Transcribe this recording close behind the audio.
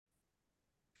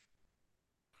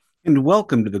And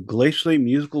welcome to the Glacially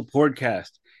Musical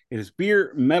Podcast. It is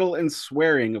beer, metal, and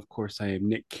swearing. Of course, I am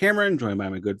Nick Cameron, joined by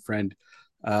my good friend,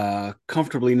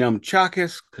 Comfortably Numb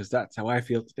Chakis, because that's how I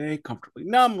feel today. Comfortably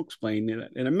Numb. I'll explain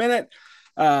in a minute.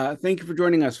 Thank you for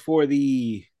joining us for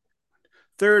the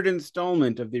third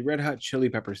installment of the Red Hot Chili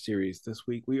Pepper series. This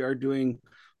week we are doing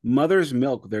Mother's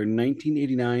Milk, their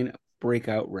 1989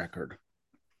 breakout record.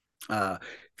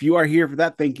 If you are here for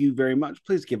that, thank you very much.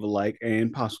 Please give a like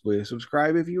and possibly a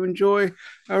subscribe if you enjoy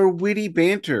our witty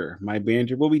banter. My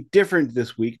banter will be different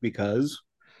this week because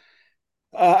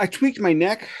I tweaked my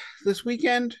neck this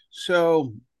weekend.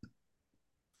 So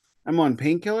I'm on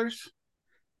painkillers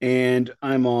and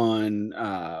I'm on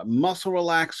muscle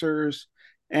relaxers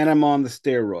and I'm on the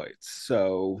steroids.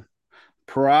 So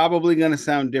probably going to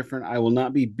sound different. I will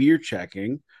not be beer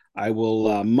checking. I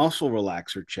will muscle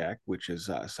relaxer check, which is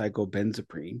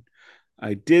psychobenzaprine.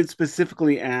 I did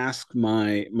specifically ask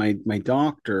my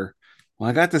doctor. Well,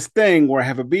 I got this thing where I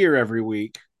have a beer every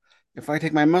week. If I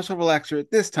take my muscle relaxer at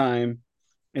this time,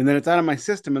 and then it's out of my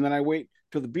system, and then I wait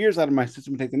till the beer's out of my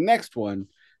system and take the next one,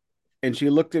 and she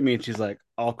looked at me and she's like,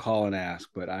 "I'll call and ask,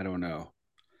 but I don't know."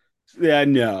 Yeah,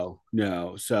 no,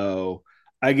 no. So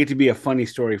I get to be a funny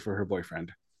story for her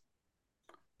boyfriend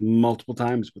multiple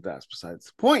times, but that's besides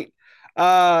the point.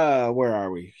 Where are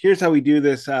we? Here's how we do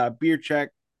this: beer check,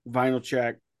 vinyl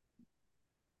check,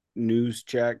 news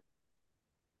check,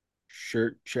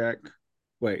 shirt check.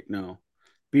 Wait, no.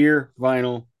 Beer,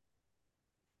 vinyl,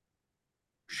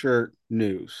 shirt,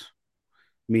 news.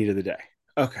 Meat of the day.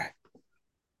 Okay.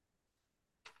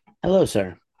 Hello,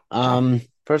 sir. Hey.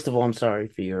 First of all, I'm sorry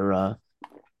for your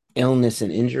illness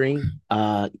and injury.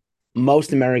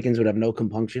 Most Americans would have no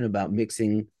compunction about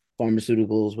mixing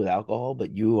pharmaceuticals with alcohol,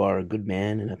 but you are a good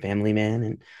man and a family man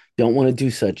and don't want to do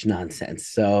such nonsense.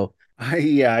 So,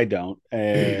 I don't.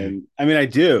 And I mean I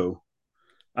do.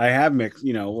 I have mixed,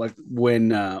 like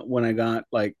when I got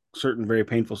like certain very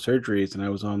painful surgeries and I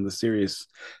was on the serious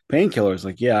painkillers,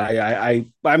 like yeah,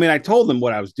 I mean I told them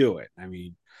what I was doing. I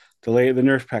mean, the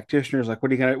nurse practitioner's like, what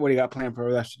do you got planned for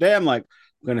the rest of the day? I'm like,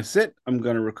 I'm gonna sit, I'm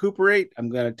gonna recuperate, I'm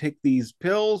gonna take these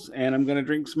pills, and I'm gonna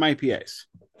drink some IPAs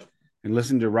and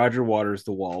listen to Roger Waters'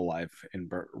 The Wall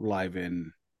live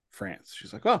in France.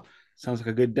 She's like, oh, sounds like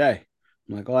a good day.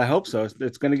 I'm like, well, I hope so.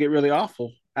 It's gonna get really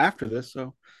awful after this,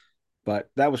 so but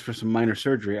that was for some minor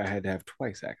surgery I had to have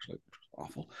twice, actually, which was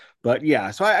awful. But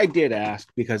yeah, so I did ask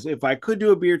because if I could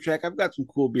do a beer check, I've got some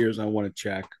cool beers I want to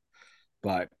check,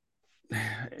 but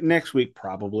next week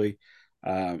probably.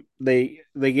 They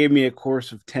gave me a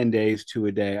course of 10 days, two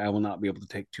a day. I will not be able to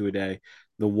take two a day.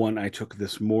 The one I took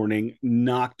this morning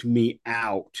knocked me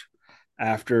out.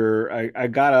 After I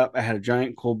got up, I had a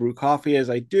giant cold brew coffee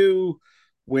as I do.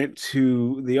 Went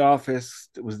to the office,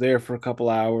 was there for a couple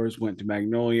hours, went to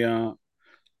Magnolia,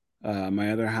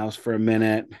 my other house for a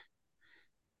minute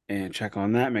and check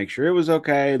on that, make sure it was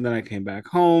okay. And then I came back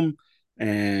home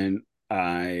and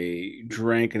I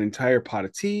drank an entire pot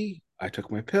of tea. I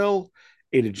took my pill,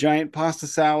 ate a giant pasta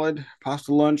salad,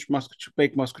 pasta lunch,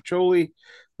 baked muscatoli,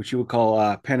 which you would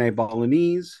call penne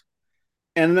bolognese.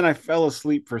 And then I fell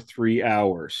asleep for 3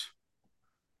 hours.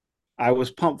 I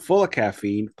was pumped full of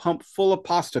caffeine, pumped full of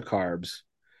pasta carbs,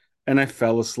 and I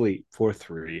fell asleep for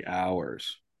 3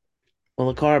 hours.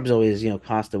 well, the carbs always,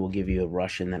 pasta will give you a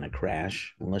rush and then a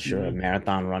crash, unless you're a Mm-hmm.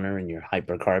 marathon runner and you're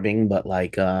hypercarbing. But I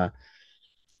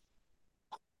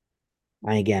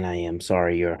am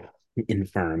sorry you're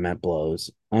infirm. That blows.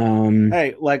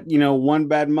 Hey, like one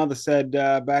bad mother said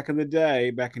back in the day,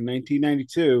 back in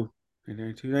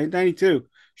 1992,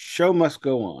 show must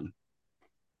go on.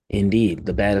 Indeed,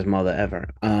 the baddest mother ever.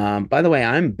 By the way,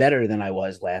 I'm better than I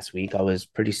was last week. I was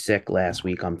pretty sick last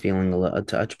week. I'm feeling a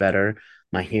touch better.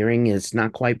 My hearing is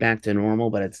not quite back to normal,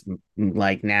 but it's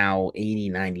like now 80,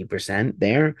 90%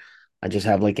 there. I just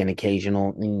have like an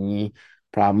occasional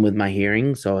problem with my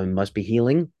hearing, so it must be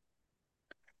healing.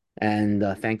 And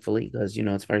thankfully, because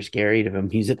it's very scary to a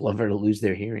music lover to lose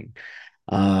their hearing.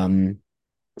 Um,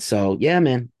 so yeah,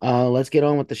 man. Let's get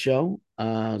on with the show.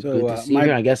 So Good to see you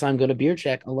here. I guess I'm gonna beer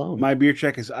check alone. my beer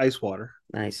check is ice water.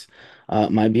 Nice.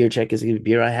 My beer check is a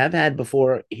beer I have had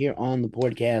before here on the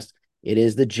podcast. It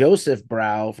is the Joseph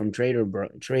Brow from Trader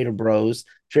Bros, Trader Joe's,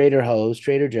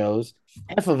 Trader Joe's.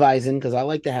 Hefeweizen, because I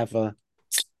like the Heffa.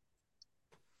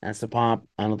 That's the pop.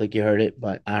 I don't think you heard it,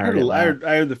 but I I heard heard, it I loud. heard,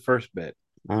 I heard the first bit.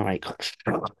 All right.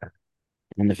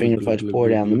 And the Glug, finger glug, fudge glug, pour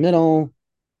glug, down the glug. middle.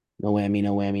 No whammy,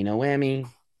 no whammy, no whammy.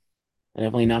 I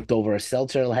definitely knocked over a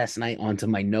seltzer last night onto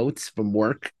my notes from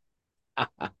work.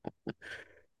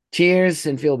 Cheers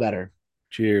and feel better.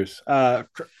 Cheers.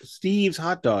 Steve's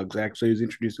Hot Dogs actually is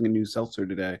introducing a new seltzer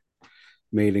today.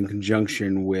 made in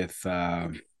conjunction with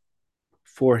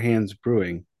Four Hands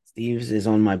Brewing. Steve's is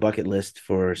on my bucket list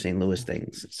for St. Louis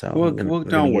things. So Well, well, we're gonna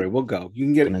don't worry, get we'll go. You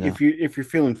can get gonna go. if you're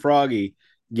feeling froggy,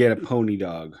 get a pony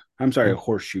dog. I'm sorry, a Oh,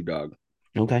 horseshoe dog.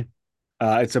 okay.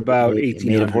 It's about Made of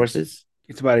 1800. horses?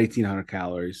 It's about 1800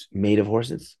 calories. Made of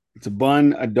horses? It's a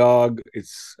bun, a dog,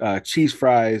 it's cheese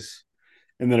fries,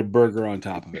 and then a burger on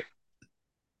top of it.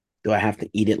 Do I have to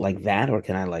eat it like that, or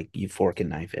can I like you fork and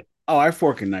knife it? Oh, I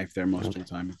fork and knife there most of Okay. the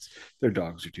time. It's their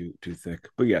dogs are too thick,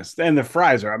 but yes, and the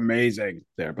fries are amazing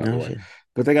there, by the No way. shit.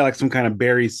 But they got like some kind of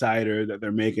berry cider that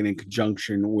they're making in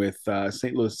conjunction with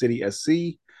St. Louis City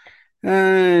SC,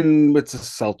 and it's a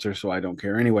seltzer, so I don't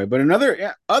care anyway. But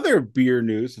another other beer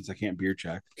news, since I can't beer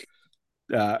check,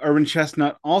 Urban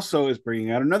Chestnut also is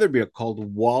bringing out another beer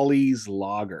called Wally's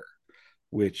Lager,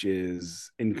 which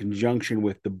is in conjunction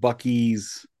with the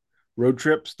Bucky's Road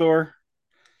Trip store.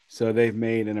 So they've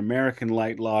made an American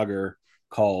light lager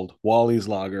called Wally's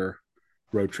Lager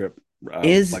Road Trip.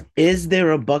 Is Like, is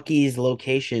there a Bucky's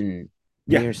location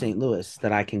yeah, near St. Louis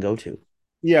that I can go to?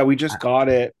 yeah, we just I, got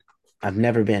it. I've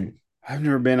never been. I've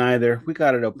never been either. We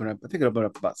got it open up. I think it opened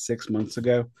up about 6 months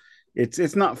ago.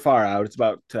 It's not far out. It's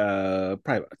about probably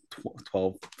about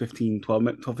 12, 15, 12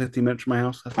 minutes, 12, 15 minutes from my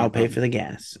house. That's not I'll a pay problem. for the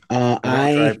gas. I don't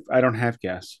drive. I don't have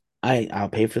gas. I'll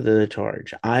pay for the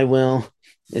charge. I will.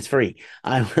 It's free.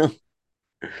 I will.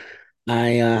 I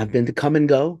have been to Come and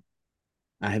Go.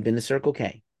 I have been to Circle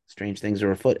K. Strange things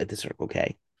are afoot at the Circle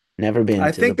K. Never been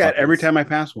I to the think that every Bucky's. time I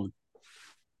pass one.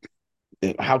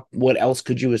 How? What else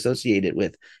could you associate it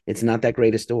with? It's not that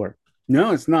great a store.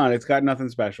 No, it's not. It's got nothing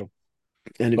special.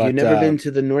 And if you've But never been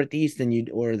to the Northeast and you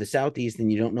or the Southeast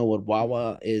and you don't know what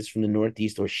Wawa is from the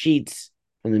Northeast or Sheets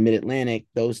from the Mid Atlantic,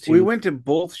 those we two. went to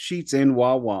both Sheets and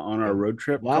Wawa on our road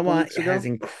trip a couple Wawa weeks has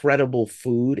ago. incredible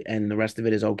food, and the rest of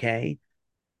it is okay.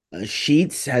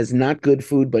 Sheets has not good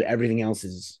food, but everything else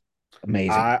is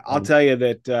amazing. I'll tell you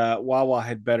that Wawa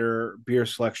had better beer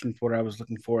selection for what I was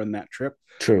looking for in that trip,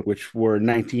 True. which were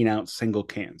 19-ounce single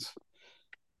cans.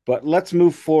 But let's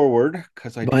move forward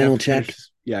because I do have Vinyl to finish. check.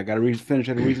 Yeah, I got to finish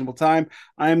at a reasonable time.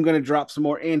 I am going to drop some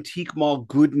more antique mall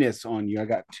goodness on you. I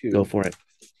got Go two. for it.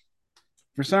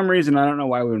 For some reason, I don't know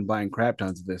why we've been buying crap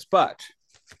tons of this, but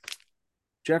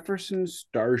Jefferson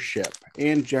Starship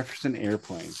and Jefferson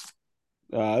Airplane.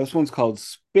 This one's called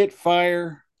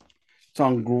Spitfire. It's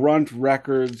on Grunt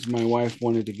Records. My wife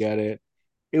wanted to get it.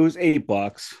 It was $8.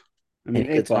 I Any mean,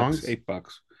 good $8, songs $8.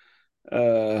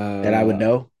 that I would Uh,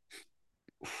 know?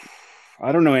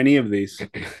 I don't know any of these.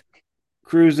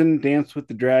 Cruisin', Dance with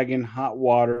the Dragon, Hot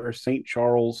Water, St.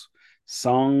 Charles,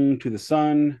 Song to the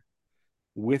Sun,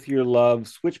 With Your Love,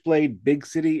 Switchblade, Big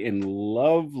City, and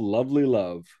Love, Lovely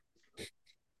Love.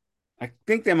 I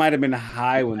think they might have been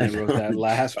high when they I've been wrote on that the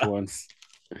last one. drugs.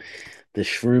 The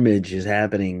shroomage is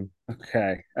happening.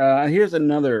 Okay. Here's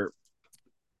another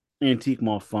antique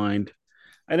mall find.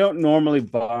 I don't normally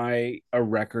buy a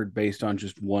record based on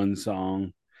just one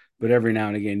song, but every now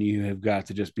and again you have got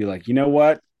to just be like, you know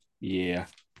what? Yeah.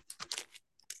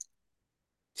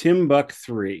 Timbuk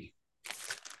 3.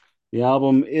 The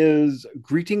album is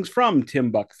Greetings from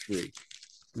Timbuk 3.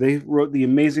 They wrote the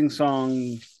amazing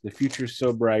song The Future's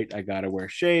So Bright, I Gotta Wear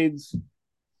Shades,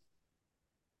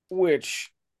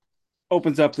 which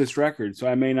opens up this record. So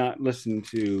I may not listen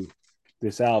to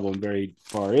this album very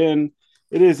far in.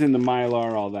 It is in the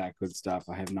Mylar, all that good stuff.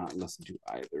 I have not listened to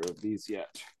either of these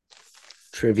yet.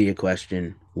 Trivia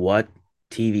question. What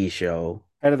TV show?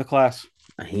 Head of the class.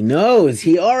 He knows.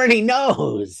 He already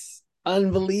knows.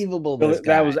 Unbelievable, this That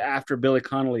guy. was after Billy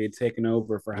Connolly had taken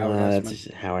over for Howard That's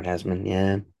Hessman. Howard Hessman.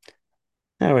 Yeah.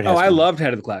 Howard Oh, I Hessman. loved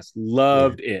Head of the Class. Yeah.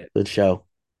 Loved it. Good show.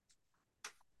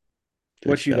 Good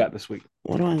What you show. got this week?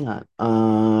 What do I got?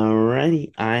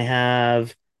 Alrighty. I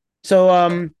have so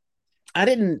I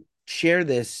didn't share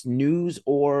this news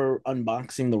or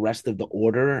unboxing the rest of the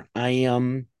order.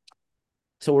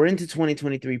 So we're into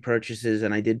 2023 purchases,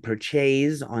 and I did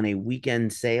purchase on a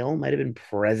weekend sale. Might have been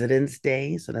President's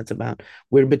Day. So that's about,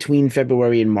 we're between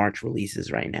February and March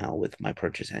releases right now with my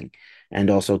purchasing, and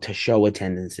also to show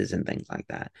attendances and things like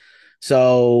that.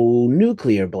 So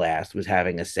Nuclear Blast was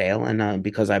having a sale, and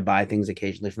because I buy things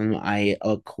occasionally from them, I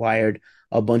acquired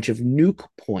a bunch of nuke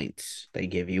points they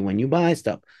give you when you buy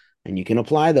stuff, and you can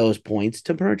apply those points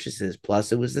to purchases.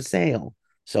 Plus, it was a sale.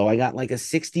 So I got like a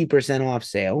 60% off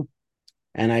sale,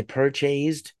 and I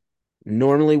purchased,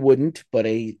 normally wouldn't, but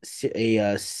a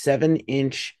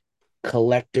 7-inch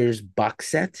collector's box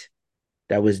set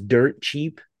that was dirt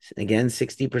cheap. Again,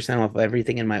 60% off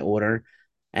everything in my order.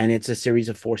 And it's a series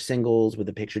of 4 singles with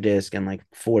a picture disc and like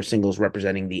 4 singles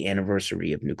representing the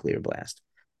anniversary of Nuclear Blast.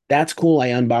 That's cool. I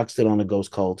unboxed it on a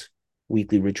Ghost Cult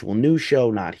weekly ritual news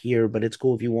show. Not here, but it's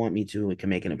cool if you want me to. It can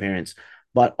make an appearance.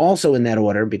 But also in that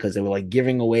order, because they were like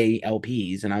giving away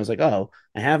LPs. And I was like, oh,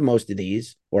 I have most of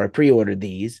these, or I pre ordered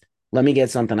these. Let me get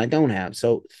something I don't have.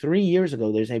 So 3 years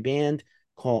ago, there's a band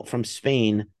called from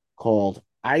Spain called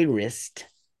Iris,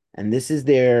 and this is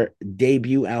their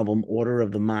debut album, Order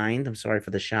of the Mind. I'm sorry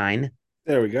for the shine.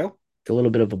 There we go. It's a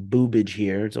little bit of a boobage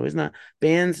here. It's always not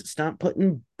bands stop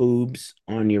putting boobs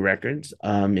on your records.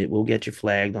 It will get you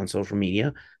flagged on social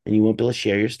media, and you won't be able to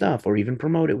share your stuff or even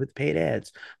promote it with paid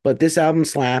ads. But this album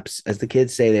slaps, as the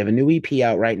kids say. They have a new EP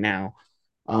out right now.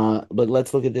 But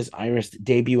let's look at this Iris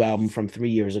debut album from 3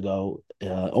 years ago,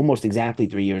 almost exactly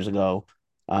 3 years ago.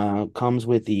 Comes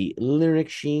with the lyric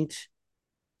sheet,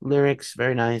 lyrics,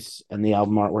 very nice, and the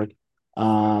album artwork.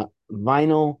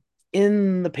 Vinyl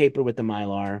in the paper with the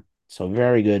Mylar. So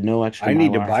very good. No extra I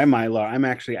need to Mylar. buy my law. I'm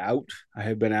actually out. I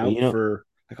have been Well, out for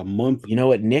like a month. you know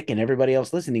what Nick and everybody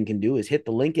else listening can do is hit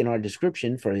the link in our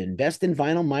description for invest in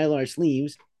vinyl Mylar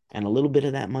sleeves, and a little bit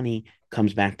of that money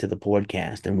comes back to the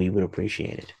podcast, and we would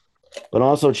appreciate it. But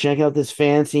also check out this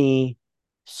fancy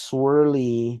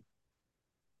swirly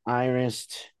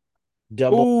irised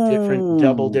double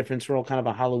Ooh. different swirl, kind of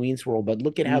a Halloween swirl. But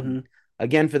look at how, Mm-hmm.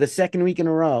 again, for the second week in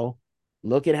a row,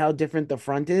 look at how different the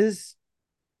front is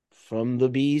from the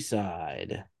B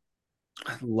side.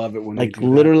 I love it when they Like do that.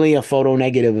 literally a photo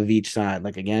negative of each side.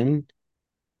 Like again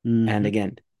and Mm-hmm.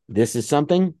 again. This is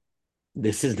something,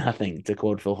 this is nothing, to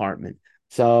quote Phil Hartman.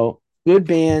 So good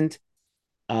band,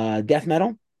 death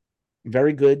metal,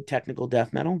 very good technical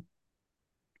death metal.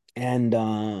 And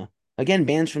again,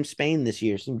 bands from Spain this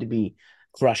year seem to be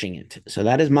crushing it. So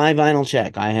that is my vinyl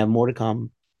check. I have more to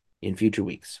come in future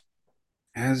weeks.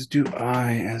 As do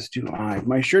I. As do I.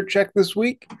 My shirt check this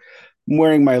week. I'm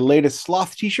wearing my latest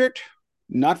sloth t-shirt.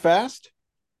 Not fast,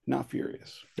 not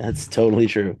furious. That's totally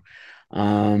true.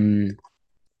 Um,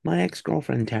 my ex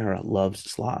girlfriend Tara loves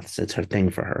sloths. It's her thing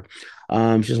for her.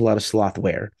 She has a lot of sloth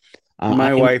wear. I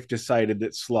My am. wife decided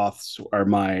that sloths are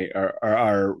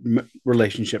our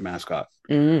relationship mascot.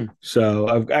 Mm, So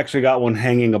I've actually got one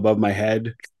hanging above my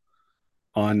head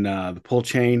on the pull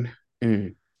chain.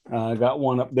 mm. I got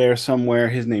one up there somewhere.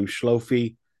 His name's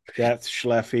Schlofy. That's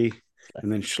Schleffy. And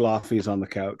then Schloffy's on the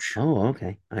couch. Oh,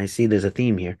 okay. I see. There's a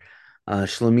theme here.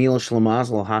 Schlemiel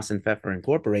Schlemazel Hassan Pfeffer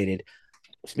Incorporated.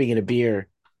 Speaking of beer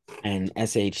and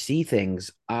SHC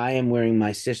things, I am wearing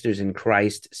my Sisters in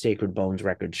Christ Sacred Bones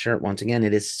record shirt once again.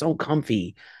 It is so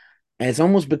comfy. And it's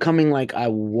almost becoming like I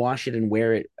wash it and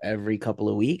wear it every couple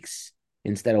of weeks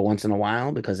instead of once in a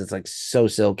while because it's like so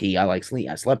silky. I like sleep.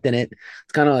 I slept in it.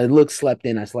 It's kind of, it looks slept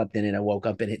in. I slept in it. I woke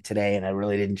up in it today and I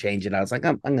really didn't change it. I was like,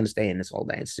 I'm going to stay in this all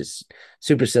day. It's just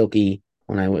super silky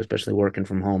when I was, especially working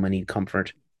from home. I need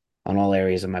comfort on all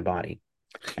areas of my body.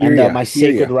 Hear And ya, my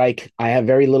hear Sacred ya. Reich, I have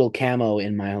very little camo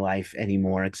in my life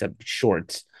anymore except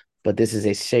shorts, but this is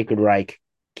a Sacred Reich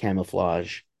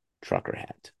camouflage trucker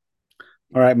hat.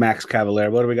 All right, Max Cavalera,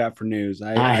 what do we got for news?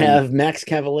 I have Max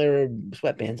Cavalera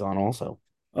sweatbands on also.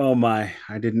 Oh my,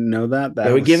 I didn't know that. They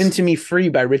That were given was to me free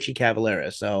by Richie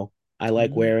Cavalera, so I like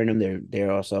mm-hmm. wearing them.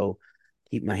 They're also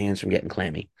keep my hands from getting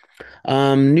clammy.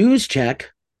 News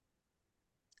check,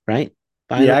 right?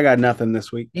 Yeah, I Final. got nothing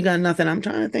this week. You got nothing. I'm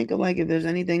trying to think of like if there's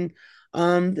anything.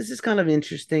 This is kind of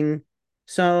interesting.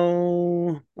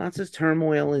 So lots of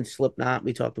turmoil in Slipknot.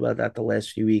 We talked about that the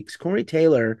last few weeks. Corey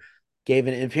Taylor gave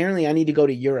it. Apparently, I need to go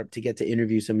to Europe to get to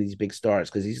interview some of these big stars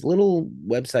because these little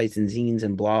websites and zines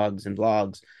and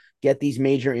blogs get these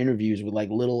major interviews with like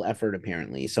little effort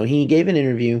apparently. So he gave an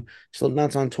interview.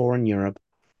 Slipknot's on tour in Europe,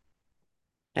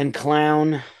 and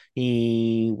Clown,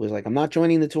 he was like, I'm not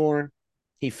joining the tour.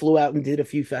 He flew out and did a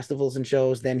few festivals and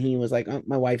shows. Then he was like, oh,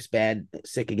 my wife's bad,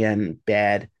 sick again,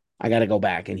 bad. I got to go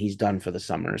back. And he's done for the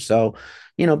summer. So,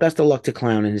 best of luck to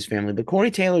Clown and his family. But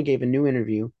Corey Taylor gave a new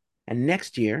interview. And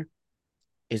next year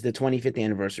is the 25th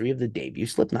anniversary of the debut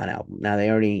Slipknot album. Now,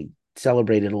 they already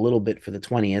celebrated a little bit for the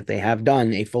 20th. They have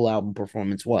done a full album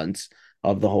performance once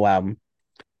of the whole album.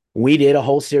 We did a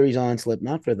whole series on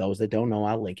Slipknot. For those that don't know,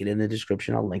 I'll link it in the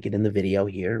description. I'll link it in the video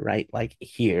here, right? Like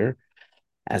here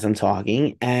as I'm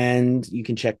talking. And you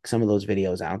can check some of those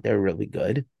videos out. They're really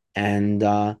good. And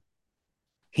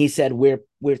he said we're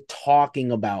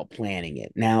talking about planning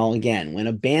it. Now, again, when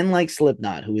a band like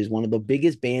Slipknot, who is one of the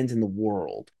biggest bands in the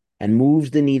world and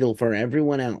moves the needle for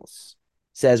everyone else,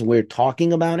 says we're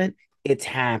talking about it, it's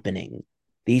happening.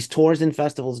 These tours and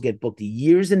festivals get booked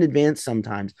years in advance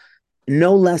sometimes,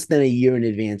 no less than a year in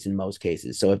advance in most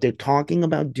cases. So if they're talking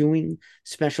about doing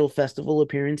special festival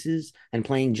appearances and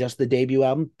playing just the debut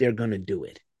album, they're going to do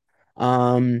it.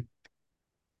 Um,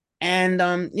 And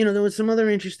there was some other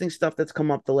interesting stuff that's come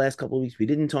up the last couple of weeks we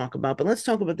didn't talk about, but let's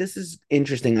talk about this. Is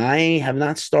interesting. I have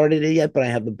not started it yet, but I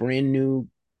have the brand new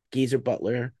Geezer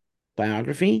Butler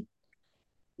biography,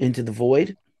 Into the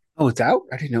Void. Oh, it's out?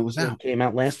 I didn't know it was It out. came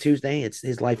out last Tuesday. It's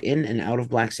his life in and out of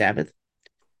Black Sabbath.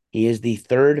 He is the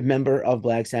third member of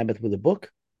Black Sabbath with a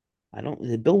book. I don't,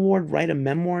 did Bill Ward write a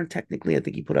memoir? Technically, I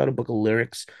think he put out a book of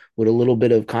lyrics with a little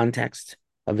bit of context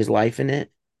of his life in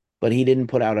it, but he didn't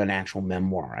put out an actual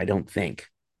memoir, I don't think.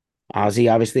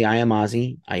 Ozzy, obviously, I am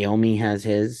Ozzy. Iommi has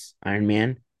his Iron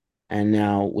Man, and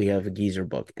now we have a Geezer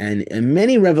book, and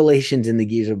many revelations in the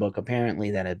Geezer book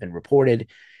apparently that have been reported,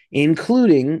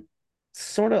 including,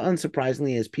 sort of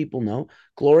unsurprisingly, as people know,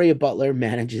 Gloria Butler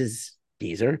manages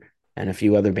Geezer and a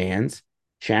few other bands.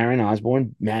 Sharon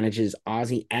Osbourne manages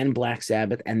Ozzy and Black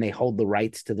Sabbath, and they hold the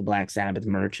rights to the Black Sabbath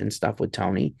merch and stuff with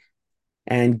Tony.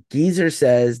 And Geezer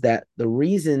says that the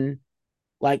reason,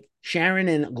 like, Sharon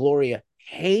and Gloria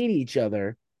hate each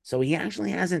other. So he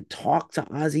actually hasn't talked to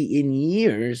Ozzy in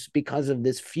years because of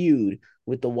this feud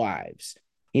with the wives.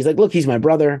 He's like, look, he's my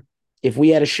brother. If we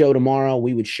had a show tomorrow,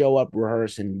 we would show up,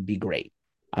 rehearse, and be great.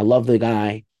 I love the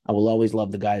guy. I will always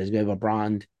love the guy. There's a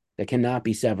bond that cannot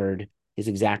be severed, his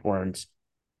exact words.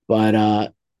 But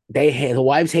the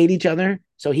wives hate each other,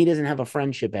 so he doesn't have a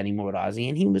friendship anymore with Ozzy,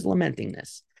 and he was lamenting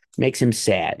this. Makes him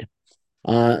sad.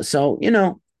 So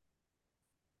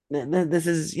this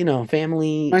is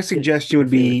family My can suggestion do would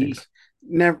favorite be things.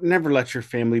 never let your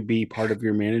family be part of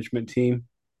your management team.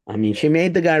 I mean, she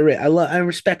made the guy rich. I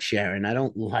respect Sharon. I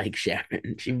don't like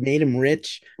Sharon. She made him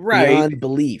rich Right. beyond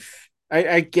belief.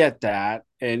 I get that.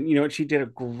 And you know what? She did a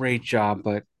great job,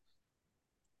 but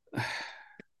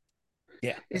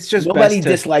Yeah. it's just Nobody best to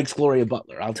dislikes Gloria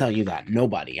Butler. I'll tell you that.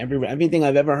 Nobody. Everything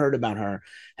I've ever heard about her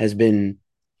has been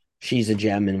she's a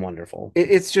gem and wonderful.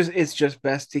 it's just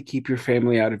best to keep your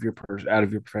family out of your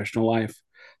professional life,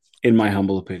 in my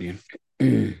humble opinion.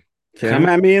 Fair Come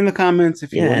enough. at me in the comments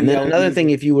if you Yeah, want to and then yell at another me, thing,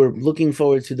 but if you were looking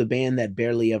forward to the band that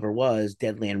barely ever was,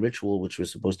 Deadland Ritual, which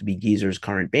was supposed to be Geezer's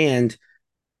current band,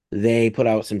 they put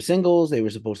out some singles. They were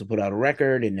supposed to put out a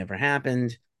record. It never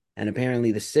happened. And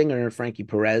apparently, the singer, Frankie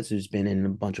Perez, who's been in a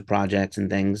bunch of projects and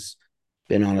things,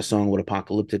 been on a song with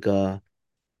Apocalyptica,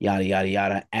 yada, yada,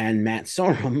 yada, and Matt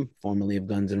Sorum, formerly of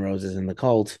Guns N' Roses and the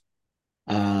Cult,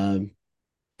 um,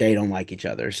 they don't like each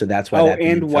other. So that's why oh, that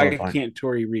and band fell why apart. can't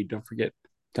Tori Reed? Don't forget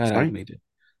that Sorry? album he did.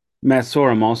 Matt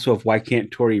Sorum also of Why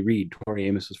Can't Tori Read, Tori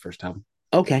Amos's first album.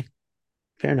 Okay,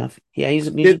 fair enough. Yeah,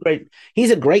 Did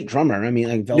he's a great drummer. I mean,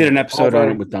 like did Velvet an episode on it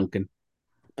Revolver. with Duncan.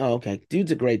 Oh, okay.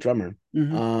 Dude's a great drummer.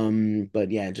 Mm-hmm.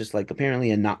 But yeah, just like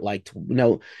apparently a not liked.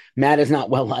 No, Matt is not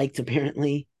well liked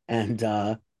apparently, and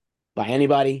by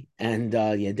anybody. And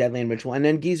yeah, Deadland Ritual. And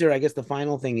then Geezer, I guess the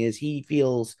final thing is he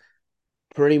feels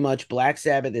pretty much Black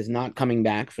Sabbath is not coming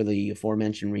back for the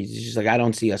aforementioned reasons. He's just like, I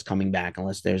don't see us coming back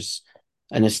unless there's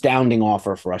an astounding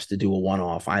offer for us to do a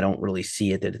one-off. I don't really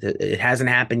see it. That it hasn't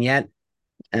happened yet,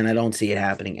 and I don't see it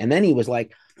happening. And then he was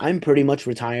like, I'm pretty much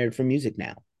retired from music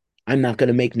now. I'm not going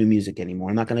to make new music anymore.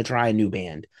 I'm not going to try a new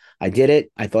band. I did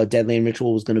it. I thought Deadland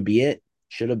Ritual was going to be it.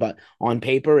 Should have, but on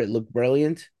paper, it looked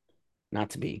brilliant. Not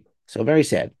to be. So very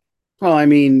sad. Well, I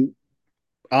mean,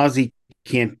 Ozzy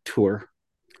can't tour,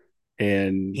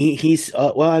 and He's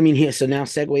well, I mean, so now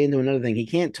segue into another thing. He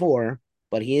can't tour,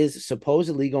 but he is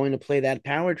supposedly going to play that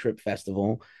Power Trip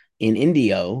Festival in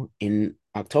Indio in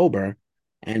October.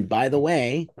 And by the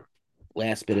way,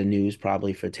 last bit of news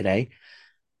probably for today,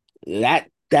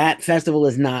 that festival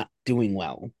is not doing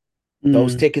well.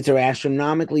 Those mm, tickets are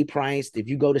astronomically priced. If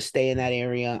you go to stay in that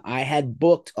area, I had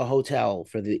booked a hotel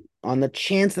for the on the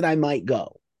chance that I might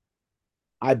go.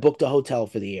 I booked a hotel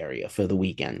for the area for the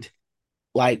weekend,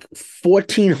 like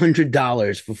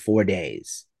 $1,400 for 4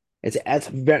 days.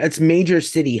 It's major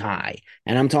city high,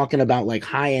 and I'm talking about like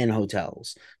high end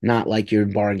hotels, not like your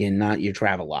bargain, not your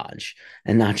travel lodge,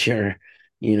 and not your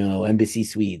embassy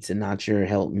suites, and not your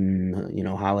Hilton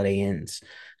Holiday Inns.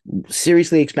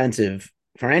 Seriously expensive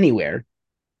for anywhere.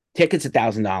 Tickets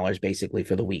 $1,000 basically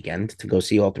for the weekend to go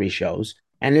see all three shows.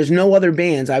 And there's no other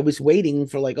bands. I was waiting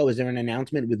for like, oh, is there an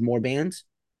announcement with more bands?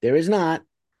 There is not.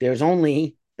 There's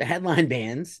only the headline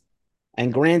bands.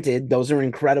 And granted, those are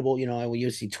incredible. We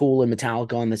used to see Tool and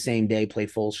Metallica on the same day play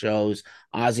full shows.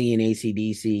 Ozzy and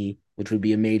AC/DC, which would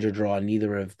be a major draw.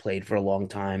 Neither have played for a long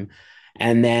time.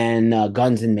 And then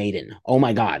Guns and Maiden. Oh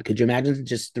my God. Could you imagine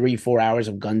just 3, 4 hours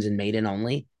of Guns and Maiden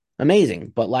only?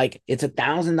 Amazing. But like, it's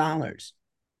 $1,000.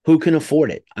 Who can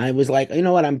afford it? I was like, you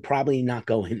know what? I'm probably not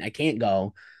going. I can't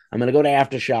go. I'm going to go to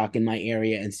Aftershock in my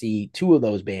area and see two of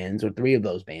those bands or three of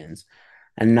those bands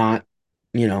and not.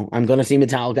 I'm going to see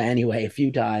Metallica anyway a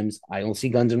few times. I will see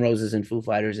Guns N' Roses and Foo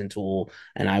Fighters and Tool,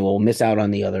 and I will miss out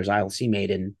on the others. I'll see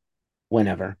Maiden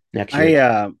whenever next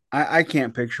year. I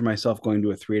can't picture myself going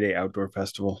to a 3 day outdoor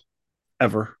festival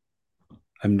ever.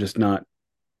 I'm just not.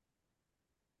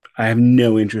 I have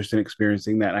no interest in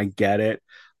experiencing that. I get it.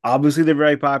 Obviously, they're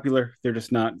very popular. They're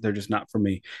just not. They're just not for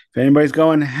me. If anybody's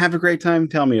going, have a great time.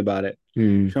 Tell me about it.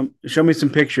 Hmm. Show me some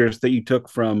pictures that you took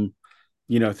from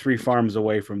 3 farms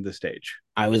away from the stage.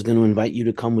 I was going to invite you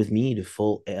to come with me to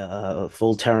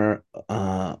Full Terror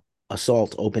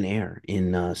Assault Open Air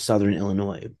in Southern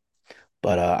Illinois,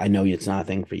 but I know it's not a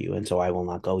thing for you, and so I will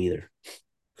not go either.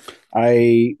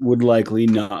 I would likely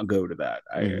not go to that.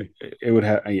 I Hmm. it would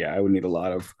have yeah, I would need a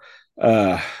lot of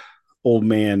uh old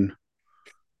man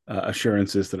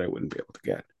assurances that I wouldn't be able to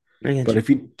get. I get But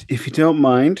you. if you don't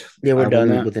mind, Yeah, we're I will done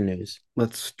now with the news.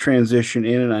 let's transition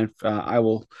in, and I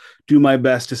will do my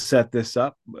best to set this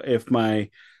up. If my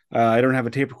I don't have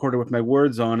a tape recorder with my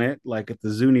words on it, like at the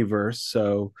Zooniverse,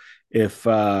 so if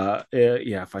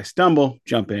I stumble,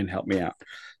 jump in, help me out.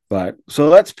 But so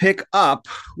let's pick up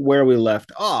where we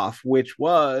left off, which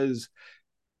was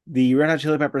the Red Hot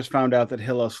Chili Peppers found out that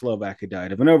Hillel Slovak had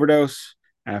died of an overdose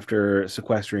after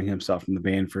sequestering himself from the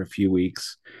band for a few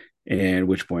weeks. At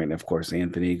which point, of course,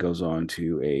 Anthony goes on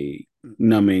to a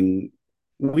numbing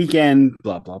weekend,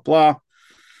 blah, blah, blah.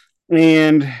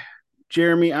 And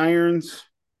Jeremy Irons,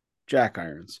 Jack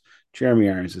Irons, Jeremy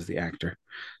Irons is the actor.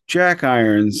 Jack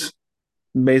Irons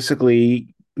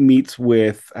basically meets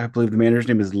with, I believe the manager's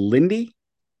name is Lindy.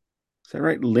 Is that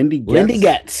right? Lindy Lindy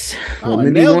Getz. gets Oh, what I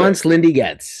Lindy nailed it. wants. Lindy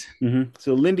gets.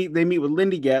 So they meet with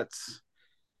Lindy Getz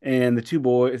and the two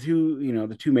boys,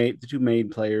 the two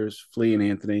maid players, Flea and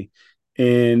Anthony.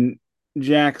 And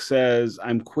Jack says,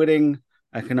 "I'm quitting.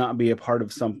 I cannot be a part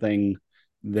of something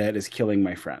that is killing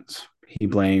my friends." He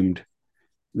blamed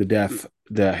the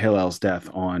Hillel's death,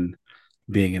 on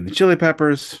being in the Chili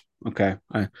Peppers. Okay,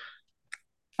 I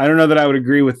don't know that I would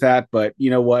agree with that, but you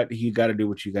know what? You got to do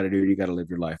what you got to do. You got to live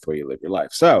your life the way you live your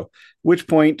life. So, which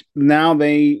point now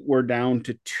they were down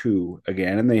to two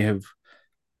again, and they have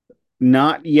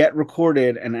not yet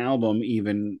recorded an album.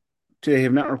 Even they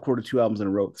have not recorded 2 albums in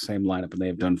a row with the same lineup, and they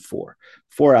have done four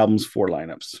albums, 4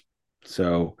 lineups.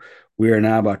 So we are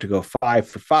now about to go 5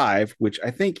 for 5, which I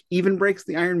think even breaks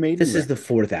the Iron Maiden This is the record.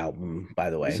 fourth album, by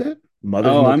the Is way. it?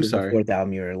 Mother's Oh, Milk I'm is the sorry. fourth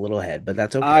album. You're a little ahead, but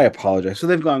that's I okay. apologize. So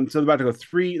they've gone. So they're about to go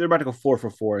three. They're about to go 4 for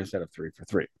 4 instead of 3 for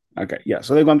 3. Okay, yeah.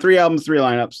 So they've gone 3 albums, 3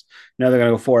 lineups. Now they're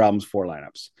gonna go 4 albums, 4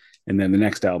 lineups, and then the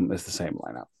next album is the same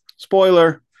lineup.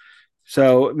 Spoiler.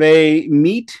 So they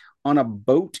meet on a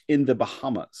boat in the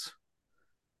Bahamas,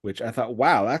 which I thought,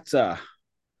 wow, that's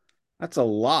a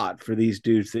lot for these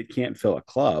dudes that can't fill a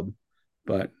club.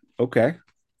 But okay,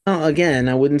 Well, again,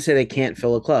 I wouldn't say they can't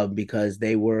fill a club because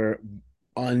they were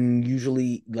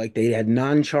unusually like they had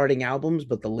non-charting albums,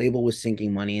 but the label was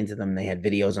sinking money into them. They had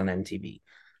videos on MTV.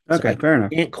 So okay, I fair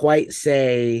enough. can't quite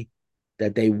say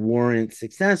that they weren't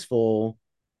successful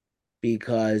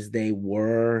because they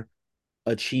were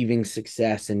achieving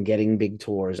success and getting big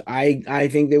tours. I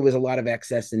think there was a lot of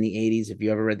excess in the 80s. If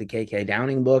you ever read the KK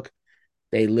Downing book,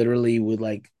 they literally would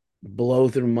like blow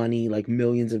through money like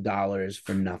millions of dollars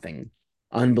for nothing,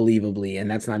 unbelievably, and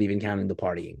that's not even counting the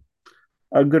partying.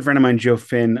 A good friend of mine, Joe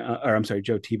Finn, or I'm sorry,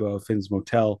 Joe Tebow of Finn's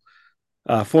Motel,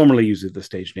 formerly uses the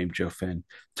stage name Joe Finn,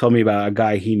 told me about a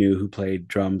guy he knew who played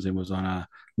drums and was on a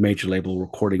major label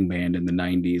recording band in the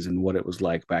 90s and what it was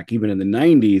like back even in the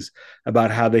 90s,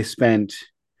 about how they spent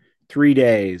 3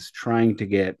 days trying to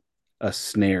get a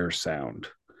snare sound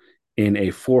in a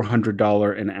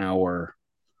 $400 an hour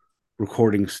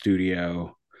recording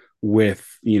studio with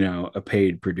a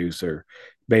paid producer.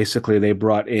 Basically they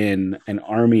brought in an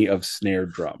army of snare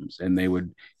drums, and he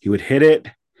would hit it,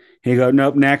 he'd go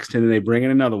nope, next, and then they bring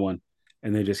in another one,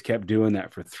 and they just kept doing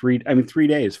that for 3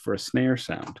 days for a snare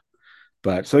sound.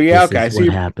 But so yeah, This okay, I is what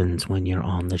see. happens when you're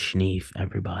on the schneef,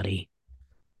 everybody.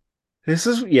 This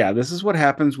is what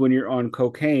happens when you're on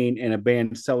cocaine and a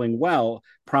band selling well.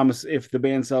 Promise If the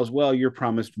band sells well, you're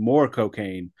promised more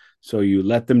cocaine, so you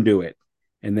let them do it,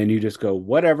 and then you just go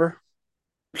whatever,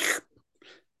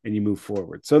 and you move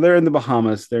forward. So they're in the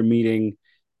Bahamas, they're meeting,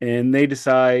 and they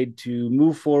decide to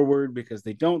move forward because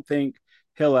they don't think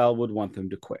Hillel would want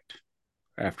them to quit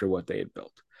after what they had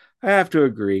built. I have to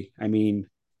agree. I mean,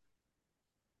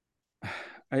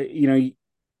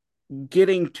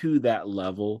 getting to that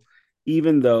level,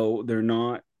 even though they're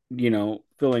not,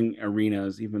 filling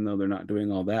arenas, even though they're not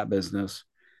doing all that business,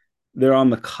 they're on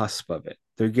the cusp of it.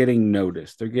 They're getting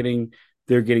noticed. They're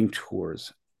getting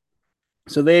tours.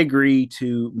 So they agree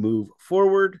to move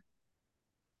forward.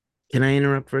 Can I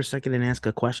interrupt for a second and ask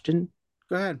a question?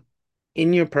 Go ahead.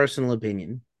 In your personal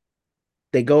opinion,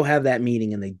 they go have that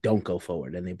meeting and they don't go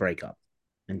forward and they break up.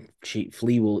 And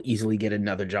Flea will easily get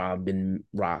another job in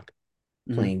rock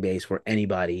Hmm. playing bass for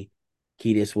anybody.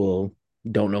 Kiedis will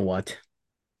don't know what.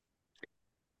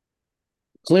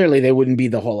 Clearly, they wouldn't be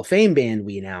the Hall of Fame band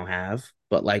we now have,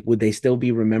 but like, would they still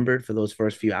be remembered for those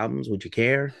first few albums? Would you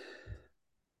care?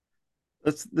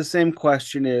 That's the same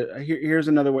question. Here's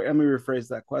another way. Let me rephrase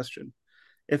that question.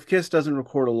 If Kiss doesn't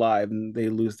record a live and they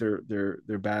lose their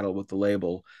battle with the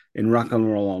label, and Rock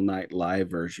and Roll All Night live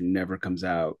version never comes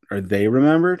out, are they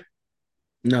remembered?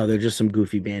 No, they're just some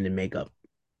goofy band in makeup,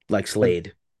 like But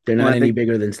Slade. They're well, not any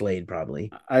bigger than Slade,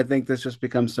 probably. I think this just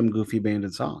becomes some goofy band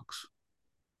in socks.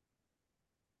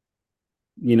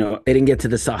 You know, They didn't get to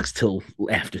the Sox till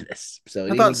after this, so they I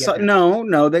didn't thought even get so. there. No,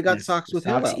 no, they got Yes, socks the with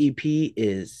Sox Hillel. EP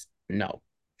is no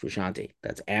Frusciante.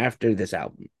 That's after this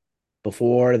album,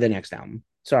 before the next album.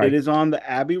 It Sorry, is on the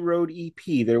Abbey Road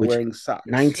EP. They're which wearing socks.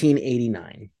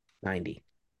 1989, 90.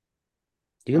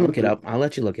 You can I'm look it gonna. up. I'll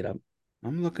let you look it up.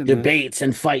 I'm looking this Debates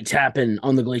and fights happen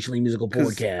on the Glacially Musical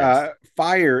because Podcast.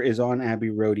 Fire is on Abbey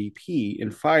Road EP,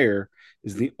 and Fire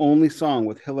is the only song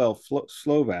with Hillel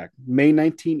Slovak, May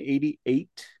 1988.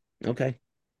 Okay.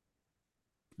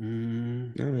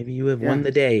 Mm, Well, maybe you have won yeah,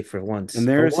 the day for once. and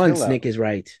For there's once, Nick Hillel. is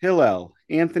right. Hillel,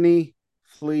 Anthony,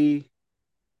 Flea,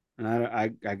 and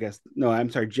I guess no, I'm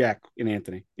sorry, Jack and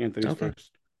Anthony. Anthony's Okay.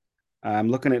 first. I'm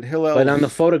looking at But on the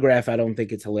Hillel's. photograph, I don't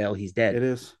think it's Hillel. He's It dead.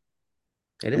 is.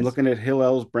 It I'm is? looking at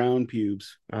Hillel's brown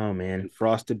pubes Oh, man. and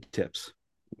frosted tips.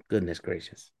 Goodness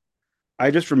gracious. I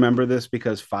just remember this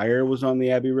because Fire was on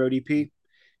the Abbey Road EP,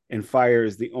 and Fire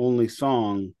is the only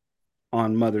song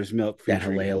on Mother's Milk That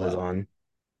featuring Hillel is Hillel. on.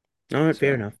 All right,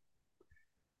 fair So, enough.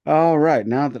 all right,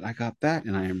 now that I got that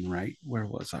and I am right, where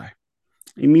was I?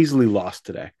 I'm easily lost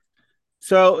today.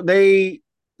 So they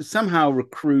somehow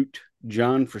recruit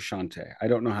John Frusciante. I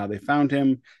don't know how they found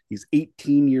him. He's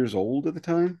 18 years old at the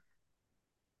time.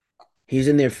 He's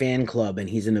in their fan club and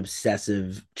he's an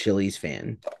obsessive Chili's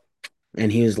fan.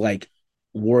 And he was like,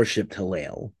 worshipped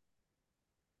Hillel,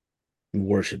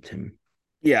 worshipped him.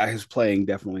 Yeah, his playing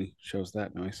definitely shows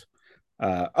that. Nice.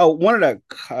 Wanted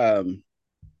to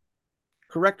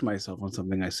correct myself on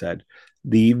something I said.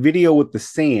 The video with the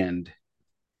sand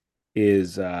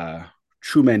is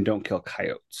True Men Don't Kill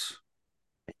Coyotes.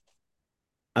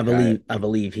 Coy- I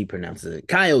believe he pronounces it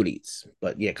coyotes,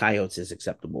 but yeah, coyotes is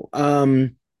acceptable.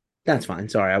 That's fine.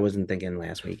 Sorry, I wasn't thinking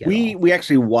last week at we all. we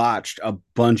actually watched a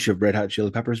bunch of Red Hot Chili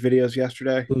Peppers videos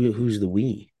yesterday. Who's the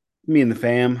we? Me and the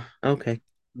fam. Okay.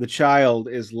 The child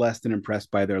is less than impressed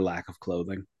by their lack of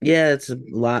clothing. Yeah, it's a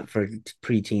lot for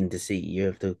preteen to see. You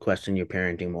have to question your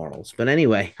parenting morals. But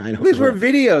anyway, I Well, don't these were know.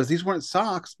 videos. These weren't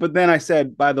socks. But then I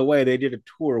said, by the way, they did a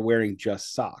tour wearing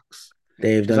just socks.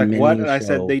 They've She's done like, what? many a And I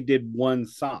said, they show, did one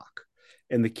sock.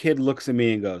 And the kid looks at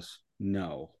me and goes,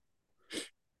 no.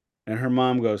 And her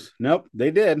mom goes, nope,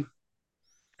 they did.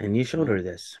 and you showed Uh, her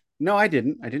this. no, I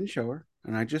didn't. I didn't show her.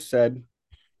 And I just said,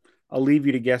 I'll leave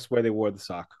you to guess where they wore the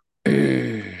sock.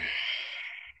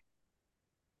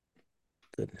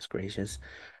 Goodness gracious.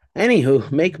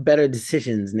 Anywho, make better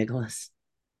decisions, Nicholas.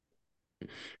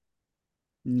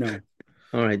 No,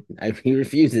 All right, he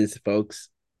refuses, folks.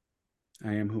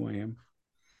 I am who I am.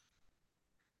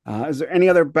 Is there any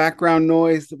other background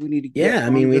noise that we need to get Yeah, I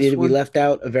mean, on this we one? left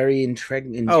out a very Oh,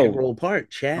 integral part, oh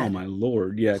Chad. my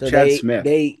lord. Yeah, So Chad Smith.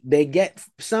 they get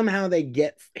somehow they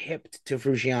get hipped to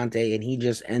Frusciante, and he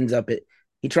just ends up it.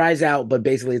 He tries out, but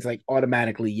basically it's like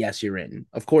automatically, yes, you're in.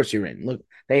 Of course you're in. Look,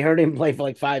 they heard him play for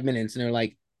like 5 minutes, and they're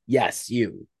like, yes,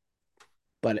 you.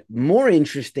 But more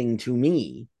interesting to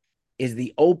me is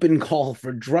the open call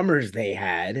for drummers they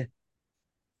had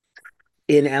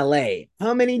in LA.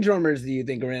 How many drummers do you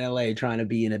think are in LA trying to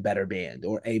be in a better band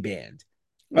or a band?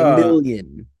 A Uh,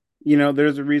 million.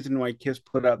 there's a reason why Kiss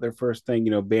put out their first thing,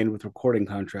 band with recording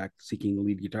contract seeking a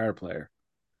lead guitar player.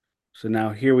 So now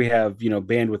here we have,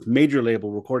 band with major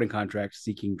label recording contract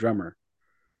seeking drummer.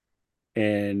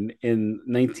 And in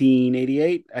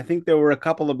 1988, I think there were a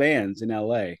couple of bands in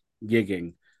LA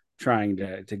gigging, trying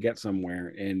to get somewhere.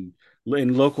 And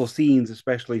in local scenes,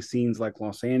 especially scenes like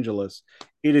Los Angeles,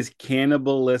 it is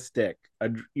cannibalistic.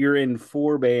 You're in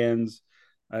four bands.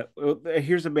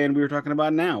 Here's a band we were talking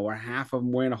about now, where half of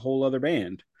them were in a whole other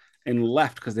band and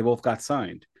left because they both got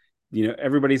signed.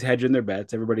 Everybody's hedging their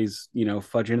bets. Everybody's,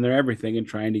 fudging their everything and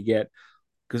trying to get,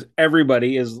 because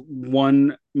everybody is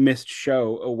one missed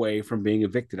show away from being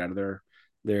evicted out of their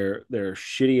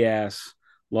shitty ass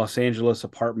Los Angeles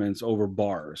apartments over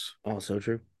bars. Also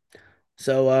true.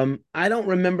 So I don't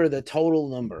remember the total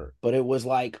number, but it was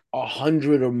like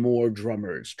 100 or more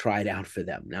drummers tried out for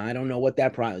them. Now I don't know what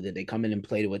that problem did. They come in and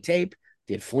play to a tape?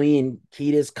 Did Flea and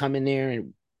Kiedis come in there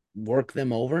and work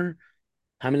them over?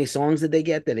 How many songs did they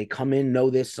get? Did they come in,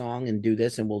 know this song, and do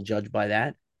this, and we'll judge by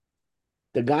that?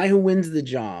 The guy who wins the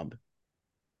job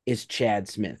is Chad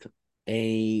Smith,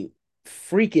 a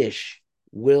freakish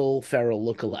Will Ferrell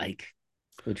lookalike,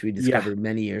 which we Yeah, discovered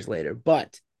many years later.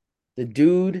 But the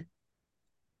dude,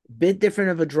 bit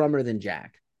different of a drummer than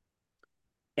Jack.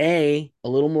 A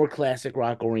little more classic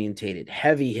rock orientated,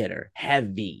 heavy hitter.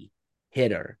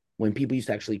 When people used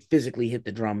to actually physically hit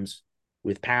the drums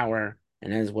with power,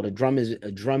 and that's what a drum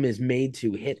is made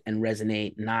to hit and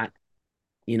resonate, not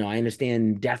I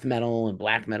understand death metal and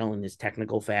black metal and this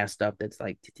technical fast stuff that's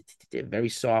like very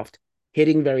soft,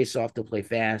 hitting very soft to play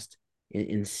fast,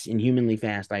 inhumanly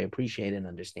fast. I appreciate and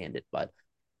understand it, but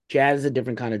Chad is a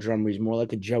different kind of drummer. He's more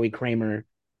like a Joey Kramer.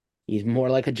 He's more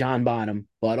like a John Bonham,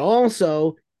 but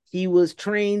also he was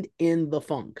trained in the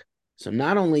funk. So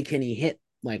not only can he hit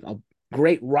like a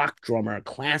great rock drummer, a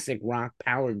classic rock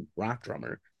powered rock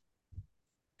drummer,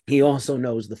 he also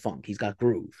knows the funk. He's got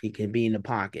groove. He can be in the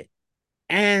pocket.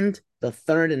 And the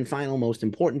third and final most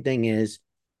important thing is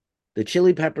the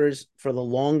Chili Peppers, for the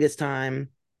longest time,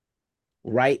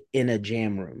 right in a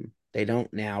jam room. They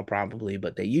don't now, probably,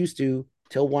 but they used to.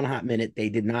 Till one hot minute, they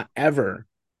did not ever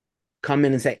come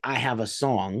in and say, I have a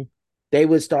song. They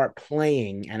would start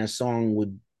playing and a song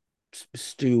would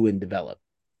stew and develop.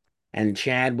 And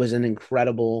Chad was an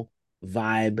incredible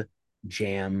vibe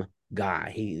jam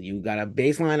guy. You got a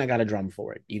bass line, I got a drum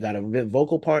for it. You got a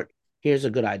vocal part, here's a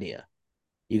good idea.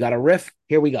 You got a riff,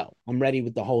 here we go. I'm ready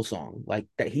with the whole song. Like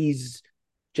that, he's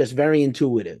just very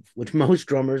intuitive, which most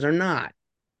drummers are not.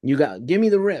 Give me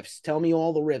the riffs, tell me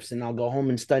all the riffs, and I'll go home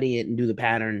and study it and do the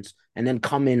patterns and then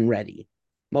come in ready.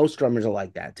 Most drummers are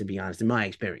like that, to be honest, in my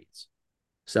experience.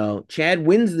 So Chad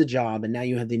wins the job, and now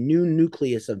you have the new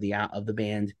nucleus of the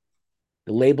band.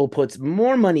 The label puts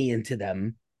more money into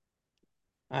them,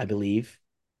 I believe,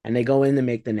 and they go in to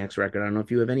make the next record. I don't know if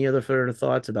you have any other further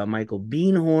thoughts about Michael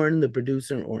Beanhorn, the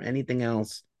producer, or anything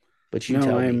else, but you no,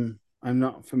 tell me. I'm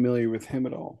not familiar with him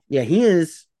at all. Yeah, he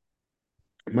is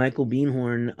Michael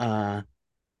Beanhorn.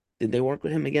 Did they work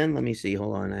with him again? Let me see.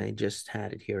 Hold on. I just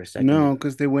had it here a second No, ago.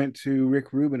 because they went to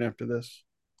Rick Rubin after this.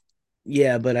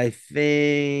 Yeah, but I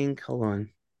think, hold on.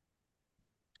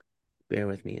 Bear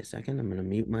with me a second. I'm going to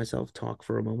mute myself, talk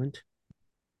for a moment.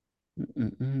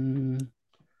 Mm-mm-mm.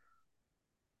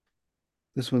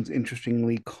 This one's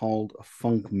interestingly called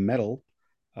funk metal,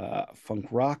 funk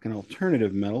rock, and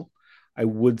alternative metal. I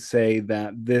would say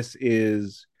that this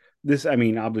is this. I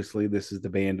mean, obviously, this is the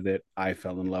band that I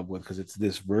fell in love with because it's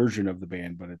this version of the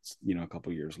band, but it's a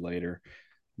couple years later.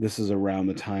 This is around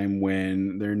the time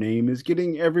when their name is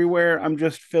getting everywhere. I'm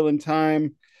just filling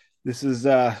time. This is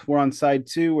we're on side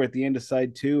two. We're at the end of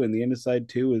side two, and the end of side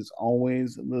two is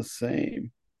always the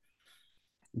same.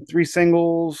 Three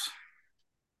singles,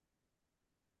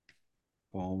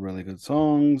 all really good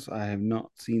songs. I have not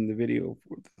seen the video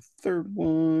for the third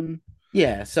one.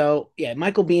 Yeah, so yeah,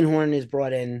 Michael Beanhorn is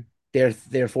brought in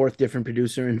their fourth different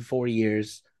producer in 4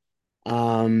 years.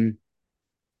 Um,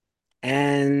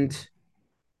 and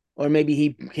or maybe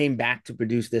he came back to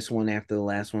produce this one after the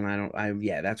last one. I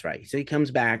yeah, that's right. So he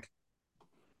comes back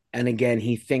and again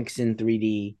he thinks in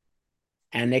 3D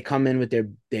and they come in with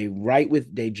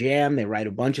they jam, they write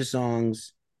a bunch of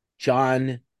songs.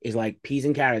 John is like peas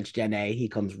and carrots, Jenny. He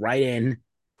comes right in.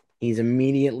 He's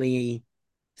immediately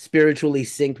spiritually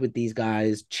synced with these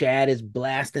guys. Chad is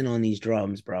blasting on these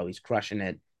drums, bro. He's crushing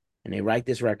it. And they write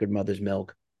this record, Mother's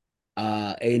Milk.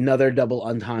 Another double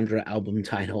entendre album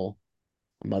title.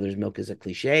 Mother's Milk is a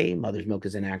cliche. Mother's Milk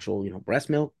is an actual, breast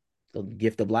milk, the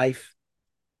gift of life.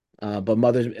 But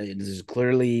there's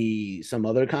clearly some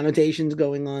other connotations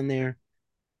going on there.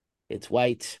 It's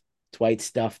white. It's white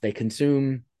stuff they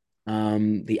consume.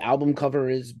 The album cover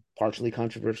is partially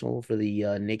controversial for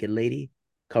the naked lady,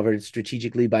 covered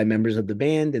strategically by members of the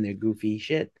band and their goofy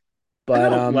shit. I But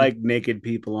don't like naked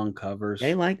people on they covers.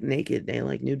 like naked. They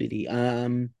like nudity.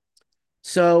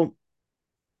 So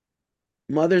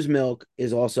Mother's Milk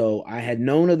is also, I had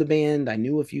known of the band, I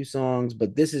knew a few songs,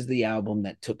 but this is the album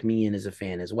that took me in as a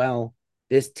fan as well.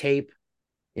 This tape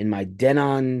in my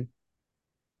Denon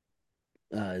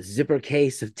zipper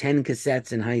case of 10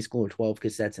 cassettes in high school or 12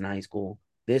 cassettes in high school.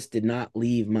 This did not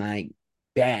leave my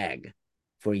bag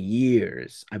for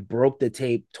years. I broke the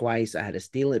tape twice. I had to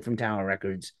steal it from Tower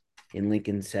Records in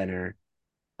Lincoln Center.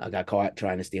 I got caught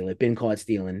trying to steal it, been caught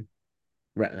stealing.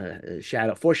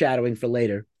 Foreshadowing for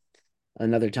later,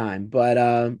 another time.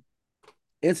 But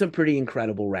it's a pretty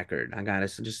incredible record. I gotta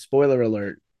just spoiler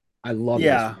alert. I love this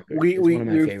Yeah, record. we It's one we of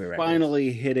my we're favorite records.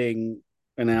 finally hitting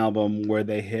an album where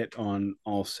they hit on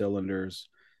all cylinders.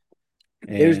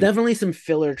 There's And definitely some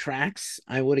filler tracks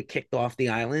I would have kicked off the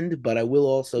island, but I will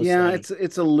also yeah, say,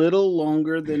 it's a little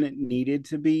longer than it needed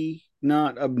to be,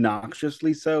 not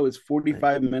obnoxiously so. It's like,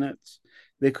 45 minutes.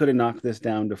 They could have knocked this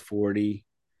down to 40,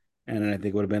 and I think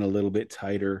it would have been a little bit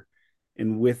tighter.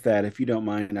 And with that, if you don't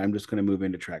mind, I'm just going to move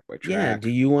into track by yeah, track.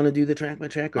 do you want to do the track by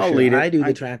track or I'll should lead I it. do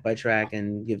the track by track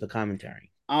and give the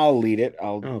commentary? I'll lead it.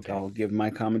 Okay. I'll give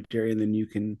my commentary, and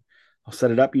then I'll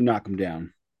set it up. You knock them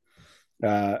down.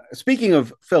 Speaking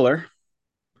of filler,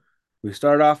 we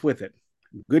start off with it.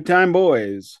 Good Time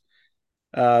Boys.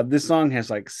 This song has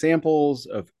like samples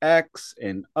of X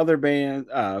and other bands,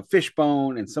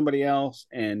 Fishbone and somebody else.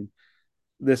 And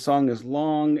this song is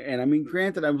long. And I mean,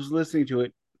 granted, I was listening to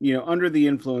it, under the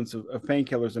influence of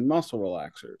painkillers and muscle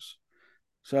relaxers.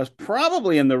 So I was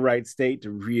probably in the right state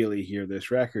to really hear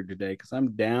this record today because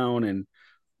I'm down and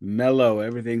mellow.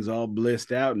 Everything's all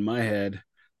blissed out in my head.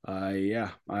 Yeah,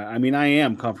 I mean, I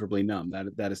am comfortably numb.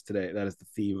 That is today. That is the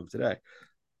theme of today.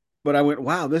 But I went,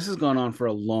 wow, this has gone on for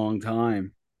a long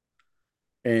time.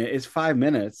 And it's 5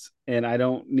 minutes, and I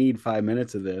don't need 5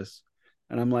 minutes of this.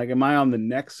 And I'm like, am I on the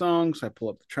next song? So I pull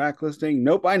up the track listing.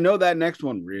 Nope, I know that next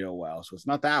one real well. So it's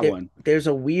not that one. There's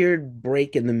a weird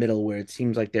break in the middle where it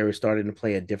seems like they were starting to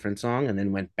play a different song and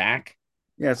then went back.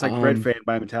 Yeah, it's like Bread Um, Fan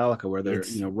by Metallica, where they're,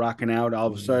 it's rocking out all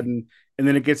of a sudden. And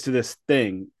then it gets to this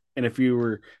thing. And if you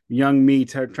were young me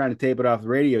trying to tape it off the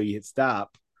radio, you hit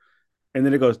stop. And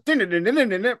then it goes,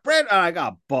 Bread. Oh, I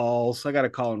got balls. I got to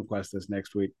call and request this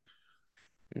next week.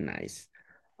 nice.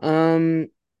 Um,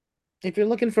 if you're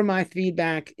looking for my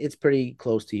feedback, it's pretty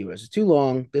close to yours. It's too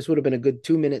long. This would have been a good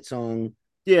 2 minute song.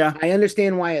 Yeah, I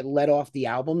understand why it led off the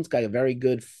album. It's got a very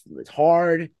good, it's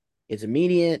hard, it's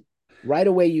immediate. Right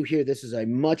away, you hear this is a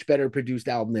much better produced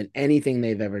album than anything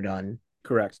they've ever done.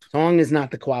 correct. Song is not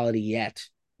the quality yet.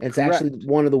 It's actually Correct.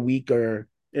 one of the weaker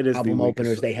It is the album weakest.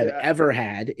 openers they have ever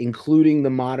had, including the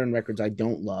modern records I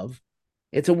don't love.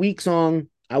 It's a weak song.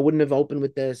 I wouldn't have opened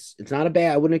with this. It's not a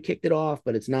bad. I wouldn't have kicked it off,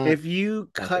 but it's not If you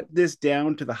that good. cut this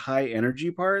down to the high energy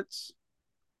parts,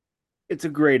 it's a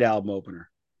great album opener.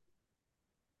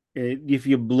 If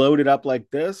you bloat it up like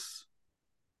this,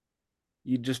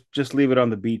 you just leave it on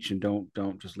the beach and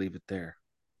don't just leave it there.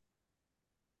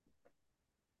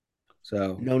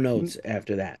 So No notes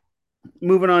after that.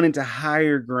 moving on into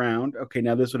higher ground. Okay,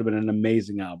 now this would have been an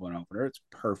amazing album opener. It's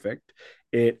perfect.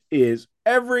 It is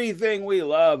everything we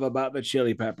love about the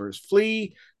Chili Peppers.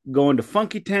 Flea going to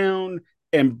Funky Town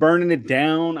and burning it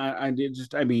down. I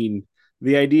mean,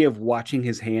 the idea of watching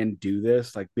his hand do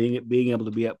this, like being able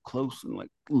to be up close and like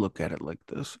look at it like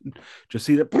this, and just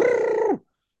see that.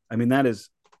 I mean, that is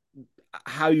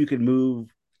how you can move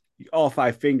all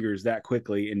five fingers that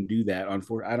quickly and do that on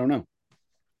four. I don't know.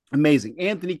 Amazing.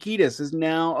 Anthony Kiedis is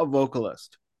now a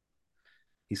vocalist.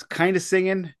 He's kind of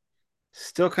singing,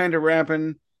 still kind of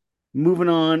rapping. Moving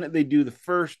on, they do the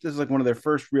first. This is like one of their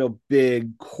first real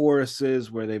big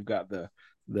choruses where they've got the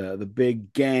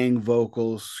big gang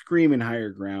vocals screaming higher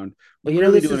ground. Well,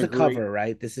 Really this doing is a a great. cover,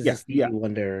 right? This is a Yeah, yeah, Stevie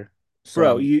Wonder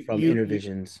bro. song from You.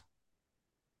 Intervisions.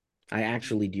 I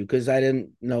actually do because I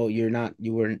didn't know you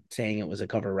weren't saying it was a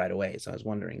cover right away, so I was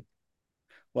wondering.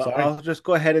 Well, Sorry. I'll just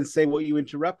go ahead and say what you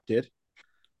interrupted.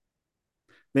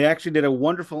 They actually did a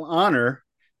wonderful honor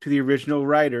to the original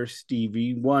writer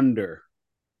Stevie Wonder.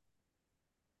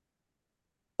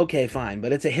 Okay, fine,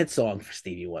 but it's a hit song for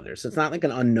Stevie Wonder, so it's not like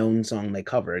an unknown song they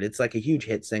covered. It's like a huge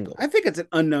hit single. I think it's an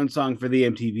unknown song for the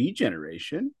MTV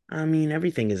generation. I mean,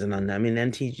 everything is an unknown. I mean,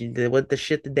 MTG, what the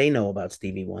shit did they know about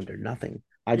Stevie Wonder? Nothing.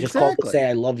 I just called to Exactly. say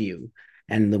I love you,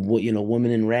 and the Woman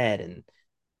in Red,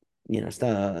 and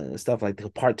stuff like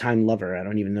the Part Time Lover. I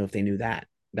don't even know if they knew that.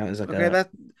 That was like Okay, a,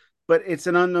 but it's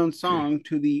an unknown song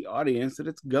to the audience that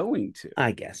it's going to.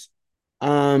 I guess.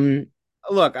 Um,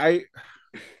 Look,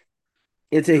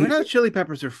 it's the a Red Hot Chili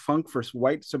Peppers are funk for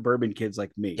white suburban kids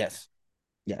like me. yes,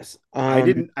 yes.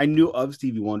 I knew of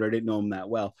Stevie Wonder. I didn't know him that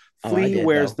well. Oh, I Flea did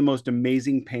wears though. the most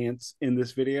amazing pants in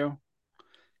this video.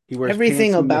 He wears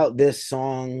Everything pants in about this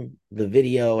song, the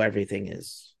video, everything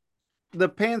is. the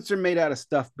pants are made out of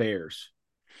stuffed bears.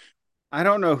 I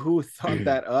don't know who thought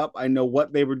that up. I know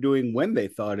what they were doing when they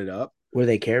thought it up. Were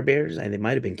they Care Bears? And they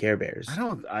might have been Care Bears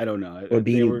I don't know. or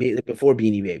They were Before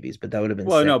Beanie Babies, but that would have been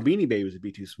well, no, sick. Beanie Babies would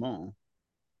be too small.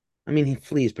 I mean,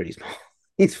 Flea is pretty small.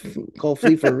 He's called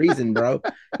Flea for a reason, bro.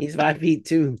 He's 5 feet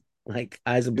two, like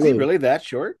eyes of Is he blue. really that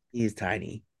short? He's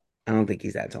tiny. I don't think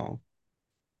he's that tall.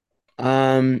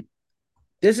 Um,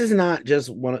 this is not just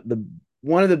one of the.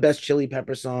 one of the best Chili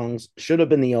Pepper songs. Should have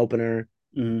been the opener.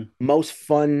 Mm, Most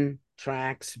fun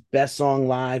tracks, best song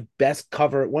live, best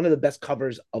cover, one of the best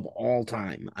covers of all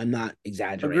time. I'm not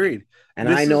exaggerating. agreed. And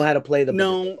I This know is how to play the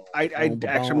no, I boom, actually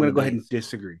I'm on going the to go ahead and bass.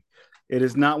 disagree. It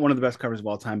is not one of the best covers of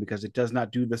all time because it does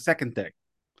not do the second thing.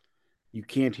 You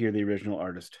can't hear the original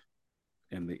artist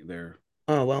and their.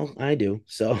 Oh well, I do.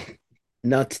 So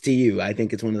nuts to you. I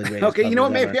think it's one of the greatest Okay, you know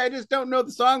covers what? Maybe ever. I just don't know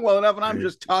the song well enough, and I'm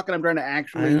just talking. I'm trying to I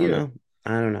actually don't hear. know.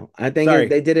 I don't know. I think Sorry,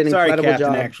 they did an sorry, incredible Captain.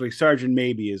 job. Actually, Sergeant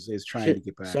Maybe is trying to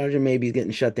get back. Sergeant Maybe's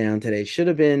getting shut down today. Should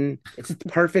have been. It's the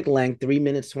perfect length, 3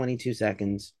 minutes 22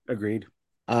 seconds. Agreed.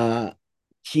 Uh,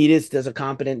 Kiedis does a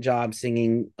competent job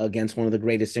singing against one of the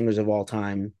greatest singers of all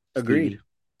time, Agreed. Stevie.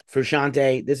 For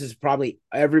Shante, this is probably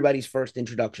everybody's first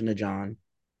introduction to John,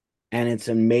 and it's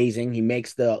amazing. He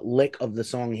makes the lick of the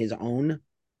song his own.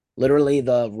 Literally,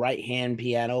 the right hand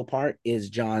piano part is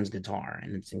John's guitar,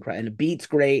 and it's incredible. And the beat's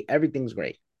great. Everything's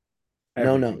great.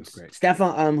 No Everything's notes. great.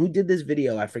 Stefan, who did this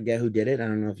video? I forget who did it. I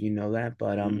don't know if you know that,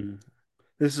 but Mm.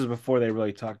 This is before they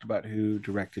really talked about who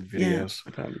directed yeah, videos.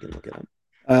 I probably can look it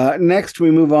up. Next,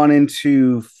 we move on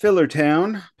into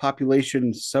Fillertown,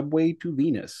 population subway to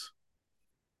Venus.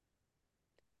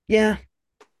 Yeah,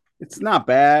 It's not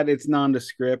bad. It's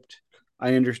nondescript.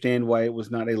 I understand why it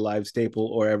was not a live staple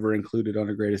or ever included on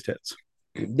a greatest hits.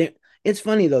 there, it's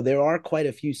funny though. There are quite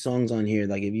a few songs on here.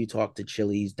 Like if you talk to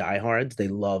Chili's diehards, they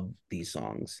love these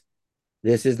songs.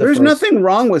 This is the There's first. nothing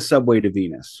wrong with Subway to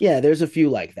Venus. Yeah, there's a few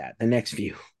like that. The next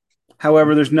few,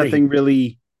 However, there's great. nothing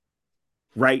really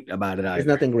right about it There's either.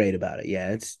 nothing great about it.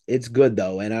 Yeah, it's good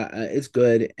though, and it's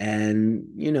good. And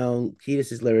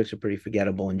Kiedis's lyrics are pretty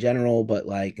forgettable in general, but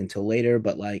like until later.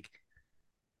 But like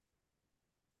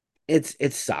it's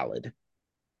solid.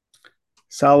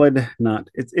 Solid, not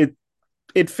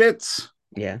it fits.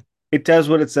 Yeah, It does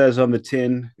what it says on the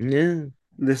tin. yeah.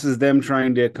 This is them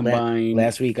trying to combine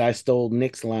Last week I stole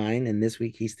Nick's line, and this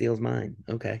week he steals mine.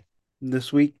 Okay.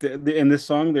 this week in this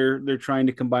song. They're trying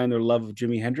to combine their love of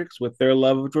Jimi Hendrix with their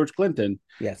love of George Clinton,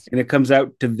 Yes. and it comes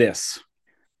out to this.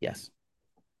 Yes.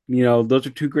 Those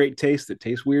are two great tastes that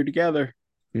taste weird together.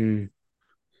 Mm.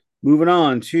 Moving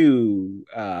on to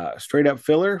straight up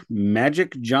filler,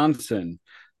 Magic Johnson.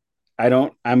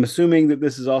 I'm assuming that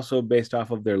this is also based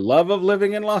off of their love of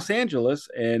living in Los Angeles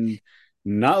and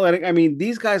not letting. I mean,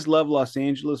 these guys love Los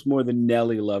Angeles more than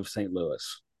Nelly loves St. Louis.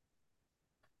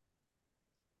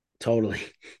 Totally.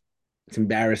 It's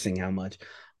embarrassing how much.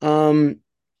 Um,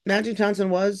 Magic Johnson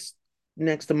was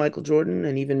next to Michael Jordan,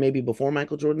 and even maybe before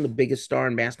Michael Jordan, the biggest star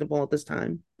in basketball at this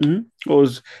time. Mm-hmm.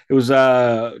 It was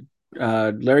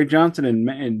Larry Johnson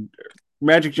and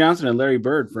Magic Johnson and Larry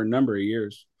Bird for a number of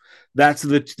years. That's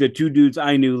the two dudes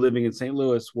I knew living in St.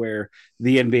 Louis where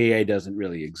the NBA doesn't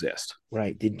really exist.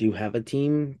 Right. Did you have a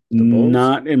team, the Bulls?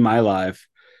 Not in my life,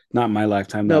 not in my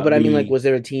lifetime. No, but I mean, like, The was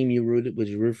there a team you rooted? Would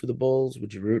you root for the Bulls?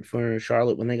 Would you root for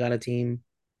Charlotte when they got a team?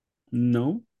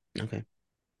 No, Okay.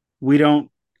 we don't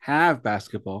have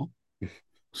basketball,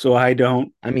 so I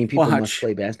don't I mean, people must watch.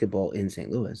 play basketball in St.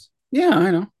 Louis. Yeah,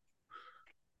 I know,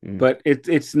 Mm. but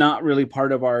it's not really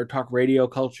part of our talk radio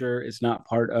culture. It's not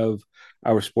part of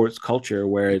our sports culture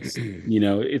where it's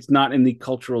not in the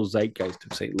cultural zeitgeist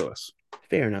of St. Louis.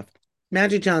 Fair enough.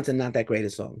 Magic Johnson, not that great a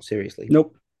song, seriously.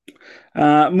 Nope.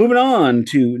 Moving on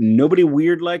to Nobody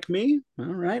Weird Like Me. All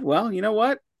right. Well, you know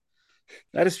what?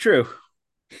 That is true.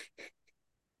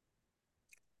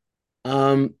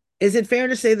 Is it fair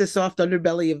to say the soft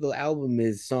underbelly of the album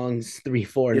is songs three,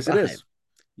 four, and Yes, it five? is.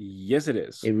 Yes, it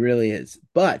is. It really is.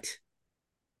 But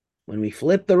when we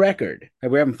flip the record, Hey,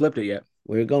 we haven't flipped it yet.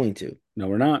 we're going to. No,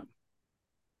 we're not.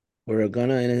 We're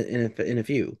gonna in a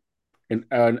few. And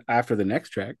after the next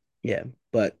track. Yeah.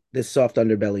 But this soft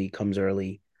underbelly comes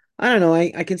early. I don't know.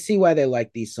 I can see why they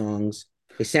like these songs.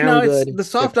 They No, sound it's good. the They're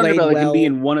soft played underbelly can be well.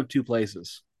 in one of two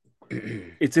places.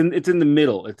 It's in the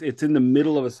middle. It's in the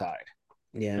middle of a side,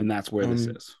 Yeah. and that's where this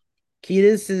is.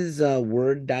 Kiedis is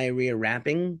word diarrhea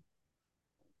rapping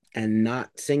and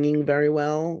not singing very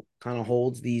well kind of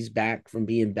holds these back from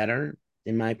being better,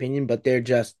 in my opinion. But they're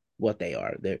just what they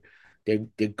are. They're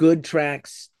good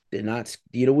tracks. They're not.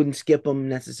 You wouldn't skip them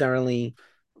necessarily,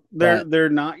 They're but they're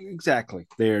not exactly.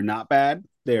 They're not bad.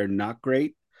 They're not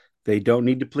great. They don't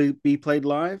need to be played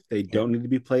live. They yeah. don't need to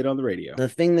be played on the radio. The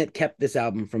thing that kept this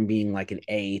album from being like an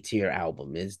A tier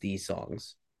album is these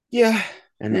songs Yeah,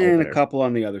 and the and a opener. couple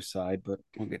on the other side, but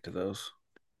we'll get to those.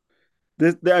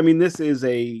 This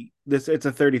it's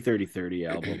a 30-30-30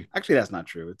 album. Actually, that's not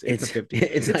true. It's a It's 50.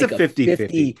 it's It's a like a 50-50.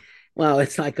 50. Well,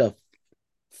 it's like a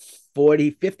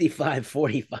 40, 55,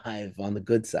 45 on the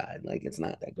good side. Like it's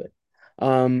not that good.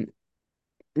 Um,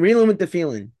 Reeling with the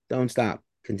feeling. Don't stop.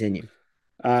 Continue.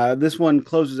 This one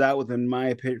closes out with, in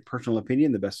my personal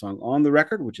opinion, the best song on the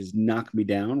record, which is "Knock Me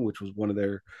Down," which was one of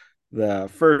the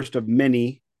first of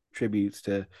many tributes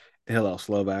to Hillel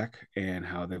Slovak and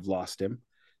how they've lost him.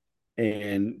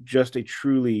 And just a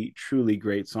truly, truly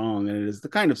great song. And it is the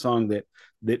kind of song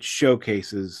that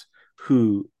showcases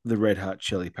who the Red Hot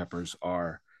Chili Peppers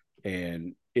are.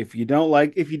 And if you don't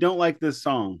like this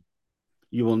song,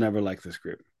 you will never like this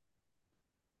group.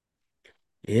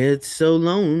 It's so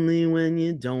lonely when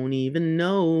you don't even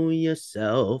know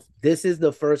yourself. This is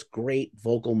the first great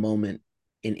vocal moment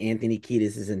in Anthony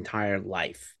Kiedis' entire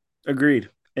life. Agreed.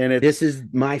 And it's This is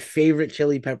my favorite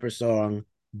Chili Pepper song,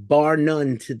 bar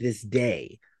none to this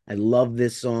day. I love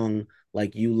this song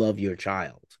like you love your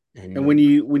child. and when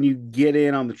And you get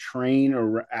in on the train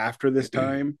or after this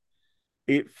time,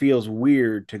 it feels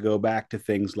weird to go back to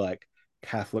things like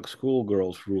Catholic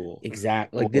schoolgirls rule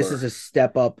exactly, like this is or a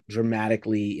step up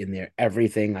dramatically in their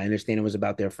everything. I understand it was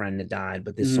about their friend that died,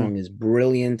 but this mm-hmm. song is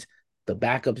brilliant. The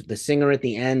backup, the singer at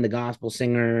the end, the gospel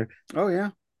singer, Oh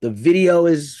yeah, the video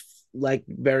is like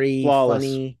very flawless,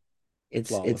 funny. It's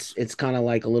flawless. it's kind of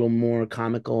like a little more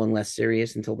comical and less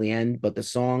serious until the end, but the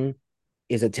song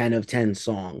is a 10 of 10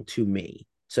 song to me.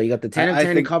 So you got the 10 of I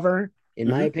 10 think cover in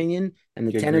my mm-hmm. opinion, and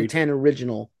the 10 of Agreed. 10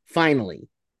 original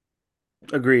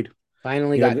Agreed.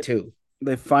 finally You know, got two.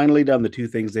 they've finally done the two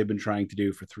things they've been trying to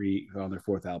do for three on their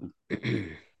fourth album.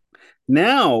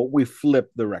 Now we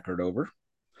flip the record over.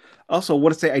 Also,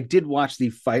 what to say, I did watch the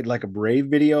Fight Like a Brave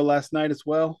video last night as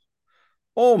well.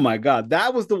 Oh my god,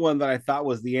 that was the one that I thought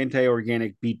was the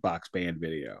anti-organic beatbox band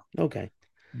video. Okay.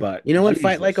 But You know what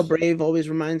Fight Like a Jesus. Brave always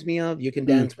reminds me of? You can Mm.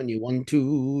 dance when you want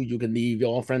to, you can leave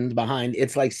your friends behind.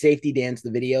 It's like Safety Dance,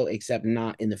 the video, except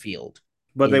not in the field.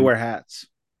 But they In wear hats.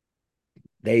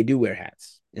 They do wear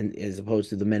hats, and as opposed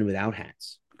to the men without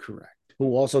hats. Correct.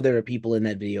 Who also there are people in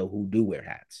that video who do wear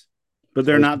hats. But It's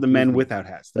they're always not the confused men me, without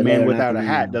hats. The but they man are not the without a men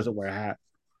hat without doesn't wear a hats.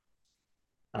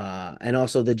 hat. And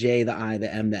also the J, the I,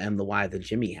 the M, the M, the Y, the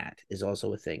Jimmy hat is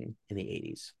also a thing in the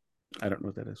 80s. I don't know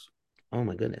what that is. Oh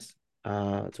my goodness.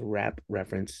 It's a rap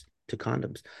reference to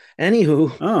condoms.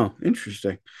 Anywho, Oh,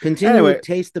 interesting. continue Anyway, with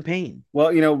Taste the Pain.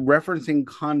 well, referencing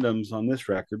condoms on this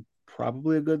record,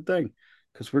 probably a good thing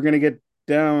because we're going to get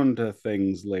down to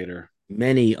things later.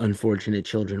 Many unfortunate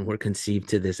children were conceived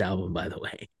to this album, by the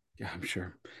way. Yeah, I'm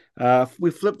sure.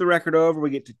 We flip the record over. We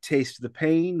get to Taste the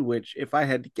Pain, which, if I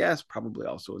had to guess, probably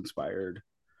also inspired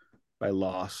by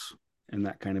loss and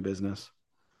that kind of business.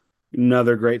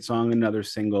 Another great song, another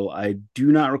single. I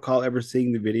do not recall ever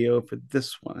seeing the video for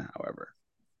this one, however.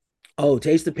 Oh,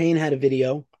 Taste the Pain had a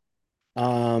video.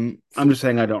 I'm just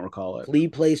saying I don't recall it. Flea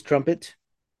plays trumpet.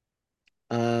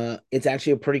 It's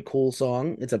actually a pretty cool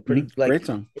song. It's a pretty like Great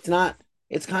song. it's not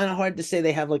it's kind of hard to say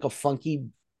they have like a funky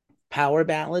power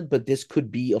ballad, but this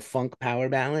could be a funk power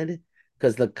ballad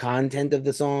because the content of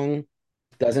the song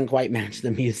doesn't quite match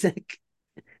the music,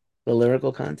 the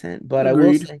lyrical content. But I will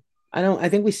Agreed. say I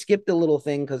think we skipped a little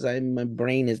thing because I my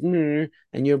brain is meh,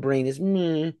 and your brain is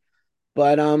meh.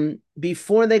 But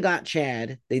before they got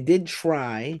Chad, they did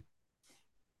try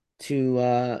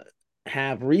to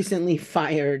have recently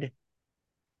fired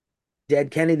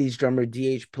Dead Kennedys drummer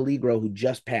D.H. Peligro, who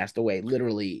just passed away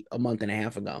literally a month and a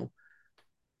half ago.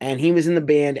 And he was in the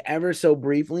band ever so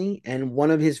briefly. And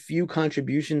one of his few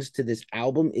contributions to this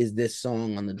album is this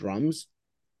song on the drums.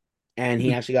 And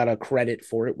he actually got a credit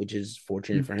for it, which is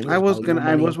fortunate for him. It was probably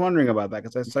I was wondering about that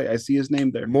because I see his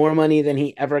name there. more money than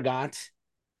he ever got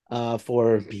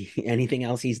for anything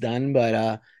else he's done.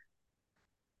 But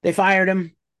they fired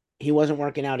him. He wasn't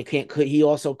working out. He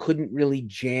also couldn't really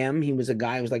jam. He was a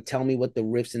guy who was like, tell me what the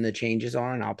riffs and the changes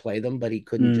are, and I'll play them. But he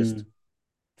couldn't just Mm.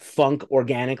 funk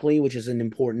organically, which is an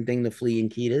important thing to Flea and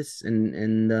Ketis,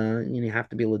 and you have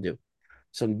to be able to do.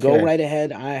 So go Okay. right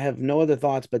ahead. I have no other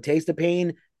thoughts, but Taste of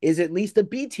Pain is at least a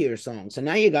B tier song. So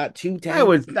now you got two I tens.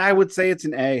 would I would say it's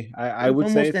an A. I It's would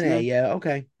say almost it's an an A. A. Yeah,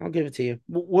 okay. I'll give it to you.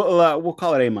 We'll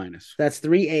call it A minus. That's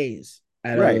three A's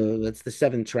at Right. that's the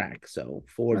seventh track. So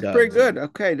four That's pretty duds. good.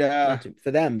 Okay. Not too, for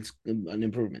them, it's an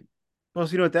improvement. Well,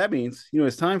 so you know what that means. You know what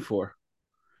it's time for.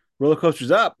 Roller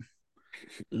coasters up.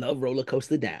 Love roller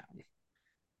coaster down.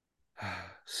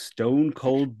 Stone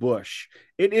Cold Bush.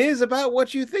 It is about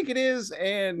what you think it is,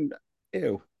 and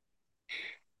ew.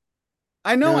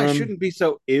 I know I Um, shouldn't be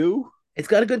so ew it's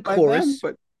got a good by them, chorus.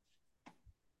 but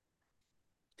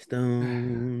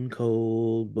Stone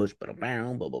cold bush, like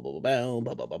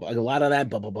a lot of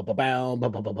that,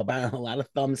 a lot of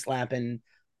thumb slapping,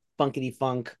 funkity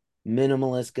funk,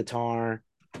 minimalist guitar.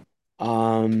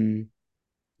 Um,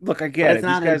 look, I but get it's it.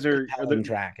 These not a guys are compelling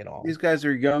track at all. these guys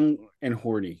are young and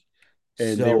horny,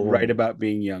 and they're So right horny. about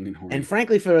being young and And horny.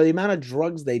 frankly, for the amount of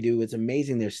drugs they do, it's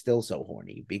amazing they're still so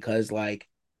horny because, like,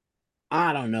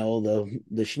 I don't know,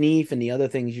 the schneef and the other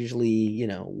things usually,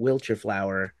 wilt your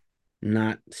flower,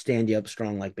 not stand you up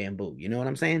strong like bamboo. You know what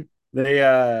I'm saying? They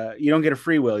you don't get a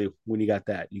free will when you got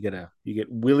that. You get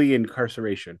willy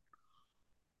incarceration.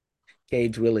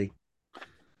 Cage Willie.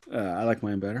 I like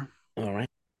mine better. All right.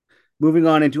 Moving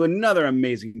on into another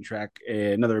amazing track,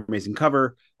 another amazing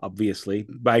cover, obviously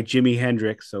by Jimi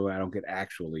Hendrix. So I don't get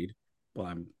actual lead. Well,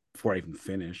 I'm before I even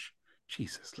finish.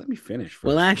 Jesus, let me finish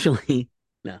Well, first. actually,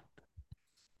 no.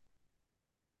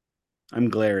 I'm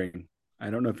glaring. I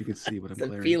don't know if you can see, but I'm I'm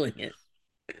glaring. feeling it.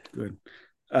 Good.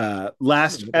 I'm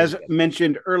Last, gonna put those as together.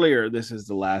 mentioned earlier, this is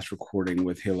the last recording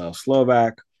with Hillel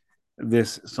Slovak.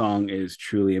 This song is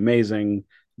truly amazing.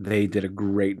 They did a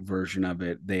great version of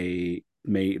it. They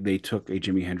took a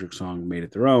Jimi Hendrix song, made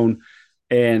it their own,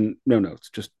 and no notes,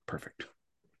 just perfect.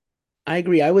 I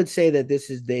agree. I would say that this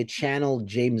is they channeled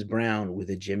James Brown with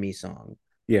a Jimmy song.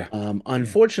 Yeah, yeah.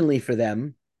 Unfortunately for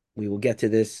them, we will get to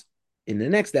this in the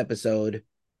next episode.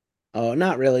 Oh,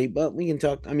 not really, but we can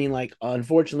talk. I mean, like,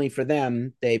 unfortunately for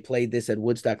them, they played this at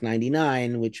Woodstock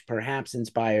 99, which perhaps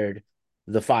inspired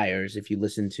the fires. If you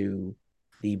listen to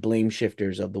the blame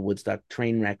shifters of the Woodstock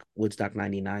train wreck Woodstock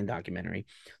 99 documentary.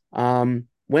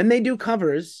 When they do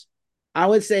covers, I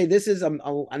would say this is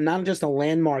not just a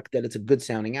landmark that it's a good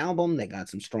sounding album. They got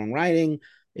some strong writing,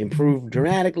 improved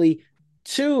dramatically.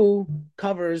 Two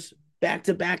covers back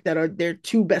to back that are their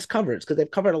two best covers because they've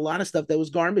covered a lot of stuff that was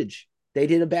garbage. They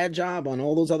did a bad job on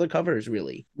all those other covers,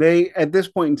 really. They at this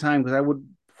point in time, because I would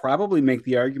probably make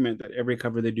the argument that every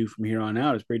cover they do from here on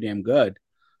out is pretty damn good,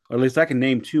 or at least I can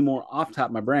name two more off top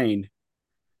of my brain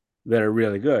that are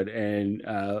really good. And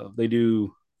they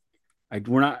do.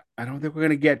 We're not. I don't think we're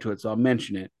gonna get to it, so I'll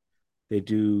mention it. They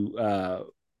do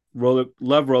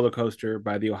Roller Coaster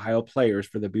by the Ohio Players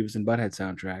for the Beavis and Butthead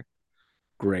soundtrack.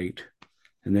 Great.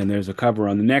 And then there's a cover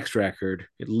on the next record,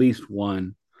 at least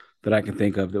one that I can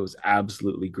think of that was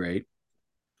absolutely great.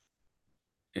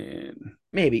 And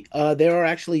Maybe. There are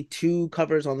actually two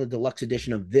covers on the deluxe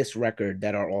edition of this record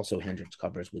that are also Hendrix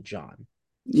covers with John.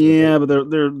 So yeah, but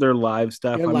they're live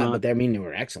stuff. they're I'm live, but not. they, I mean, they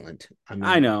were excellent. I I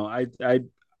mean, know. I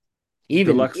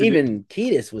even deluxe edi- even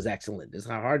Kiedis was excellent. It's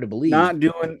not hard to believe. not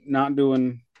doing Not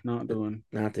doing a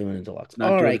deluxe.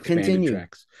 not All doing right, expanded continue.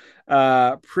 tracks.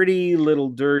 Pretty Little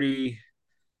Dirty,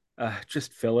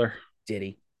 just filler,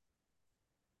 Diddy.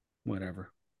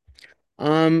 whatever.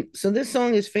 So this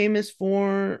song is famous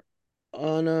for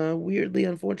on a weirdly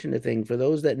unfortunate thing. For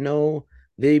those that know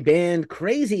the band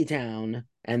Crazy Town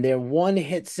and their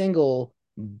one-hit single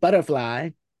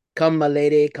Butterfly, Come My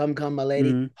Lady, Come My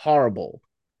Lady, Mm-hmm. horrible.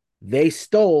 They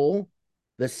stole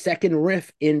the second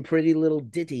riff in Pretty Little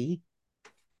Ditty.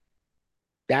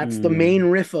 That's the main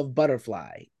Mm. riff of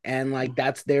Butterfly. And like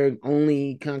that's their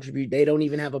only contribute. They don't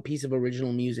even have a piece of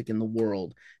original music in the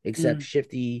world except Mm.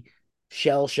 Shifty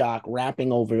Shell Shock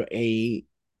rapping over a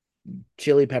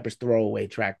Chili Peppers throwaway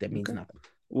track that means Okay. nothing.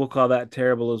 We'll call that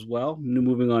terrible as well.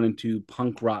 Moving on into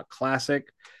punk rock classic,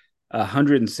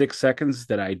 106 seconds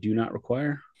that I do not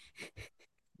require.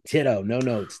 Ditto, no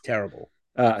notes, terrible.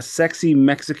 Sexy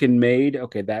Mexican maid.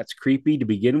 Okay, that's creepy to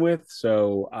begin with,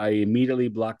 so I immediately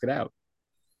blocked it out.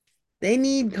 They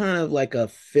need kind of like a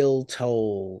Phil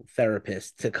Toll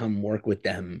therapist to come work with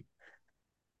them.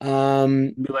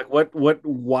 Um, Be like,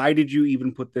 why did you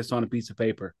even put this on a piece of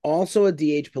paper? Also a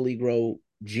DH Peligro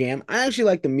jam. I actually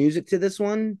like the music to this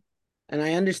one. And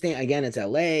I understand again, it's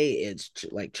LA, it's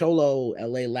like Cholo,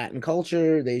 LA Latin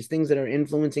culture, there's things that are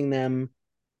influencing them.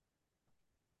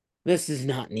 This is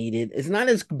not needed. It's not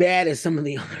as bad as some of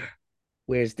the other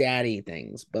Where's Daddy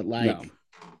things, but No, like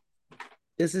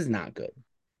this is not good.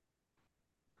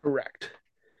 correct.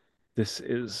 This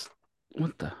is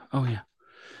what the? Oh yeah.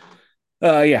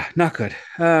 Yeah, not good.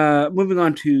 Moving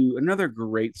on to another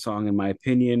great song, in my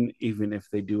opinion, even if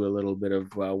they do a little bit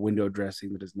of window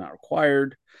dressing that is not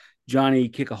required. Johnny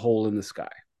Kick a Hole in the Sky.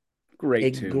 A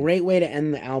Great tune. great way to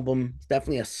end the album. It's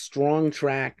definitely a strong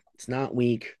track. It's not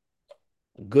weak.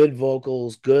 Good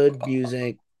vocals, good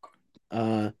music.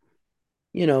 Uh,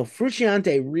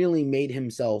 Frusciante really made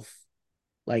himself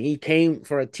like he came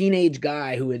for a teenage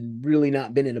guy who had really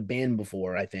not been in a band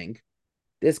before, I think.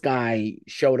 This guy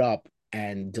showed up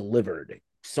and delivered.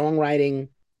 Songwriting,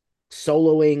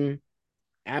 soloing,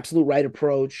 absolute right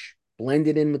approach,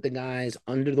 blended in with the guys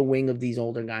under the wing of these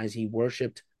older guys he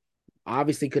worshiped.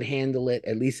 Obviously could handle it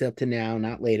at least up to now,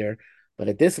 not later. But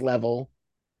at this level,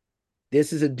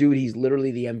 this is a dude, he's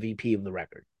literally the MVP of the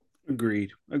record.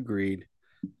 Agreed. Agreed.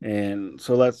 And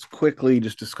so let's quickly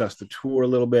just discuss the tour a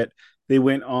little bit. They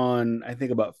went on, I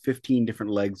think, about 15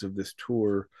 different legs of this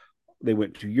tour. They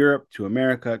went to Europe, to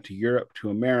America, to Europe, to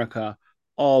America,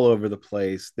 all over the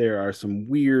place. There are some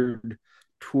weird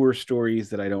tour stories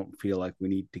that I don't feel like we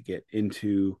need to get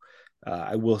into.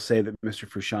 I will say that Mr.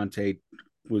 Frusciante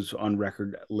was on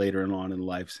record later on in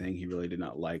life saying he really did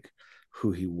not like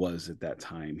who he was at that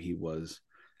time. He was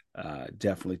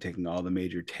definitely taking all the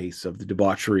major tastes of the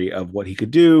debauchery of what he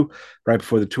could do. Right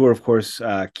before the tour, of course,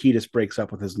 Kiedis breaks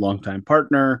up with his longtime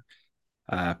partner,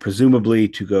 presumably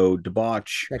to go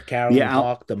debauch. That The Carolyn al-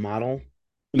 Hawk, the model,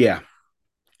 yeah,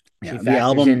 she yeah.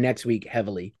 factors in next week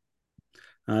heavily.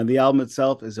 The album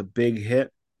itself is a big hit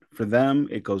for them.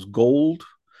 It goes gold,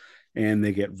 and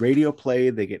they get radio play,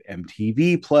 they get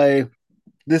MTV play.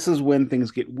 This is when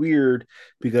things get weird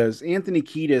because Anthony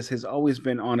Kiedis has always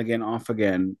been on again, off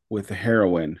again with the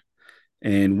heroin.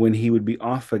 And when he would be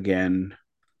off again,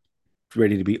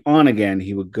 ready to be on again,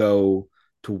 he would go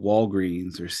to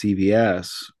Walgreens or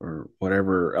CVS or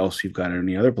whatever else you've got in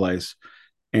any other place,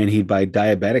 and he'd buy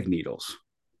diabetic needles.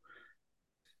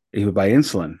 He would buy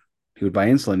insulin. He would buy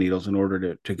insulin needles in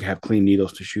order to have clean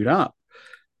needles to shoot up.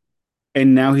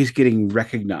 And now he's getting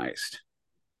recognized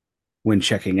when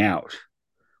checking out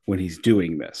when he's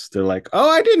doing this. They're like, "Oh,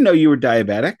 I didn't know you were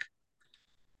diabetic."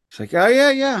 It's like, "Oh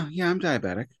yeah, I'm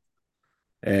diabetic."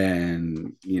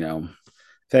 And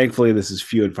thankfully, this is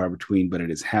few and far between, but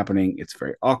it is happening. It's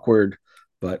very awkward.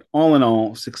 But all in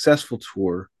all, successful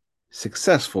tour,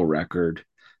 successful record.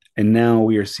 And now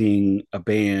we are seeing a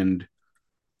band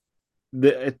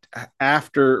that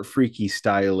after Freaky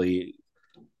Styley,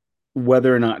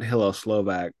 whether or not Hillel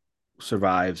Slovak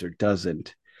survives or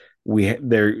doesn't,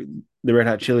 the Red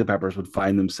Hot Chili Peppers would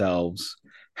find themselves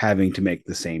having to make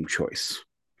the same choice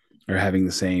or having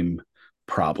the same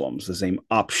problems, the same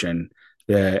option.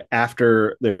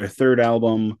 After their third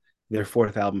album, their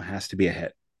fourth album has to be a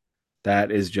hit.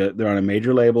 That is just they're on a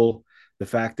major label. The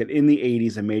fact that in the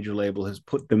 80s a major label has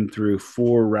put them through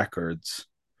four records,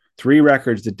 three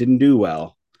records that didn't do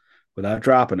well without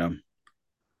dropping them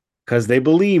because they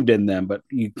believed in them, but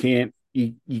you can't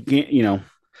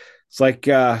it's like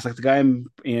the guy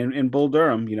in Bull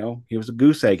Durham. He was a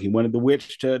goose egg. He wanted the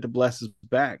witch to bless his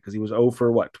back because he was 0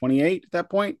 for what 28 at that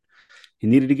point. He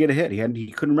needed to get a hit.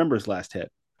 He couldn't remember his last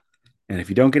hit. And if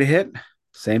you don't get a hit,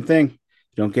 same thing.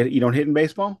 You don't hit in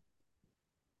baseball,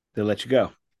 they let you go.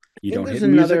 I You think don't hit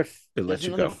in music, they there's let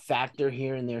you another go. factor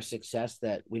here in their success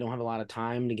that we don't have a lot of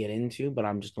time to get into, but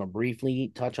I'm just going to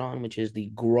briefly touch on, which is the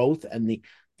growth and the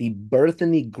birth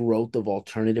and the growth of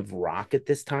alternative rock at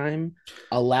this time Yeah,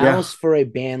 allows for a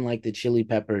band like the Chili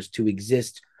Peppers to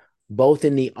exist both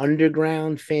in the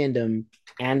underground fandom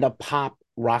and a pop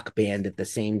rock band at the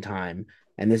same time.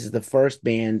 And this is the first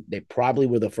band, they probably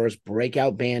were the first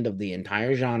breakout band of the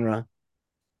entire genre.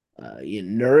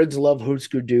 Nerds love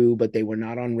Husker Du, but they were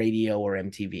not on radio or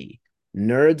MTV.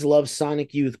 Nerds love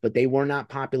Sonic Youth, but they were not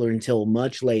popular until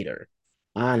much later.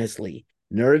 Honestly,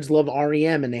 nerds love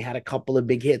REM, and they had a couple of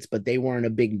big hits, but they weren't a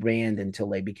big brand until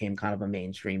they became kind of a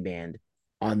mainstream band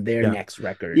on their yeah, next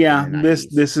record in yeah. the This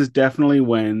 90s. this is definitely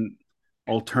when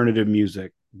alternative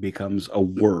music becomes a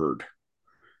word.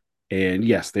 And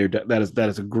yes, that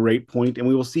is a great point, and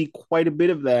we will see quite a bit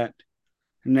of that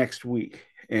next week.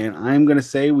 And I'm going to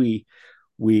say we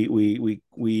pull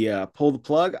the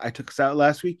plug. I took us out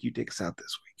last week. You take us out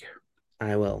this week.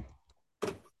 I will.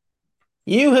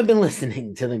 You have been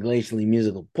listening to the Glacially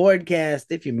Musical Podcast.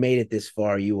 If you made it this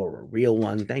far, you are a real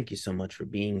one. Thank you so much for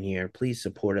being here. Please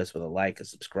support us with a like, a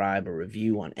subscribe, a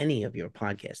review on any of your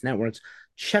podcast networks.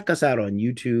 Check us out on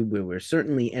YouTube, where we're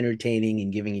certainly entertaining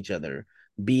and giving each other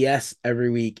BS every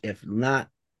week, if not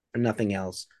for nothing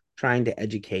else, trying to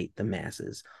educate the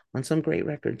masses on some great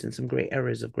records and some great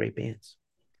eras of great bands.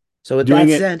 So, with Doing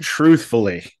that it said,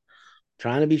 truthfully.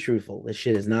 trying to be truthful, this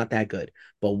shit is not that good.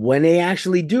 But when they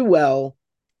actually do well,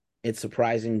 it's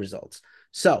surprising results.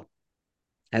 So,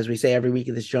 as we say every week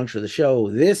at this juncture of the show,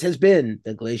 this has been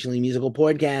the Glacially Musical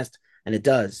Podcast, and it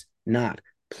does not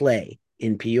play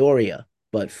in Peoria,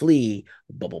 but Flea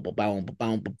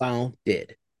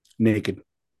did. Naked.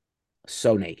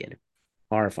 So naked,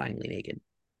 horrifyingly naked.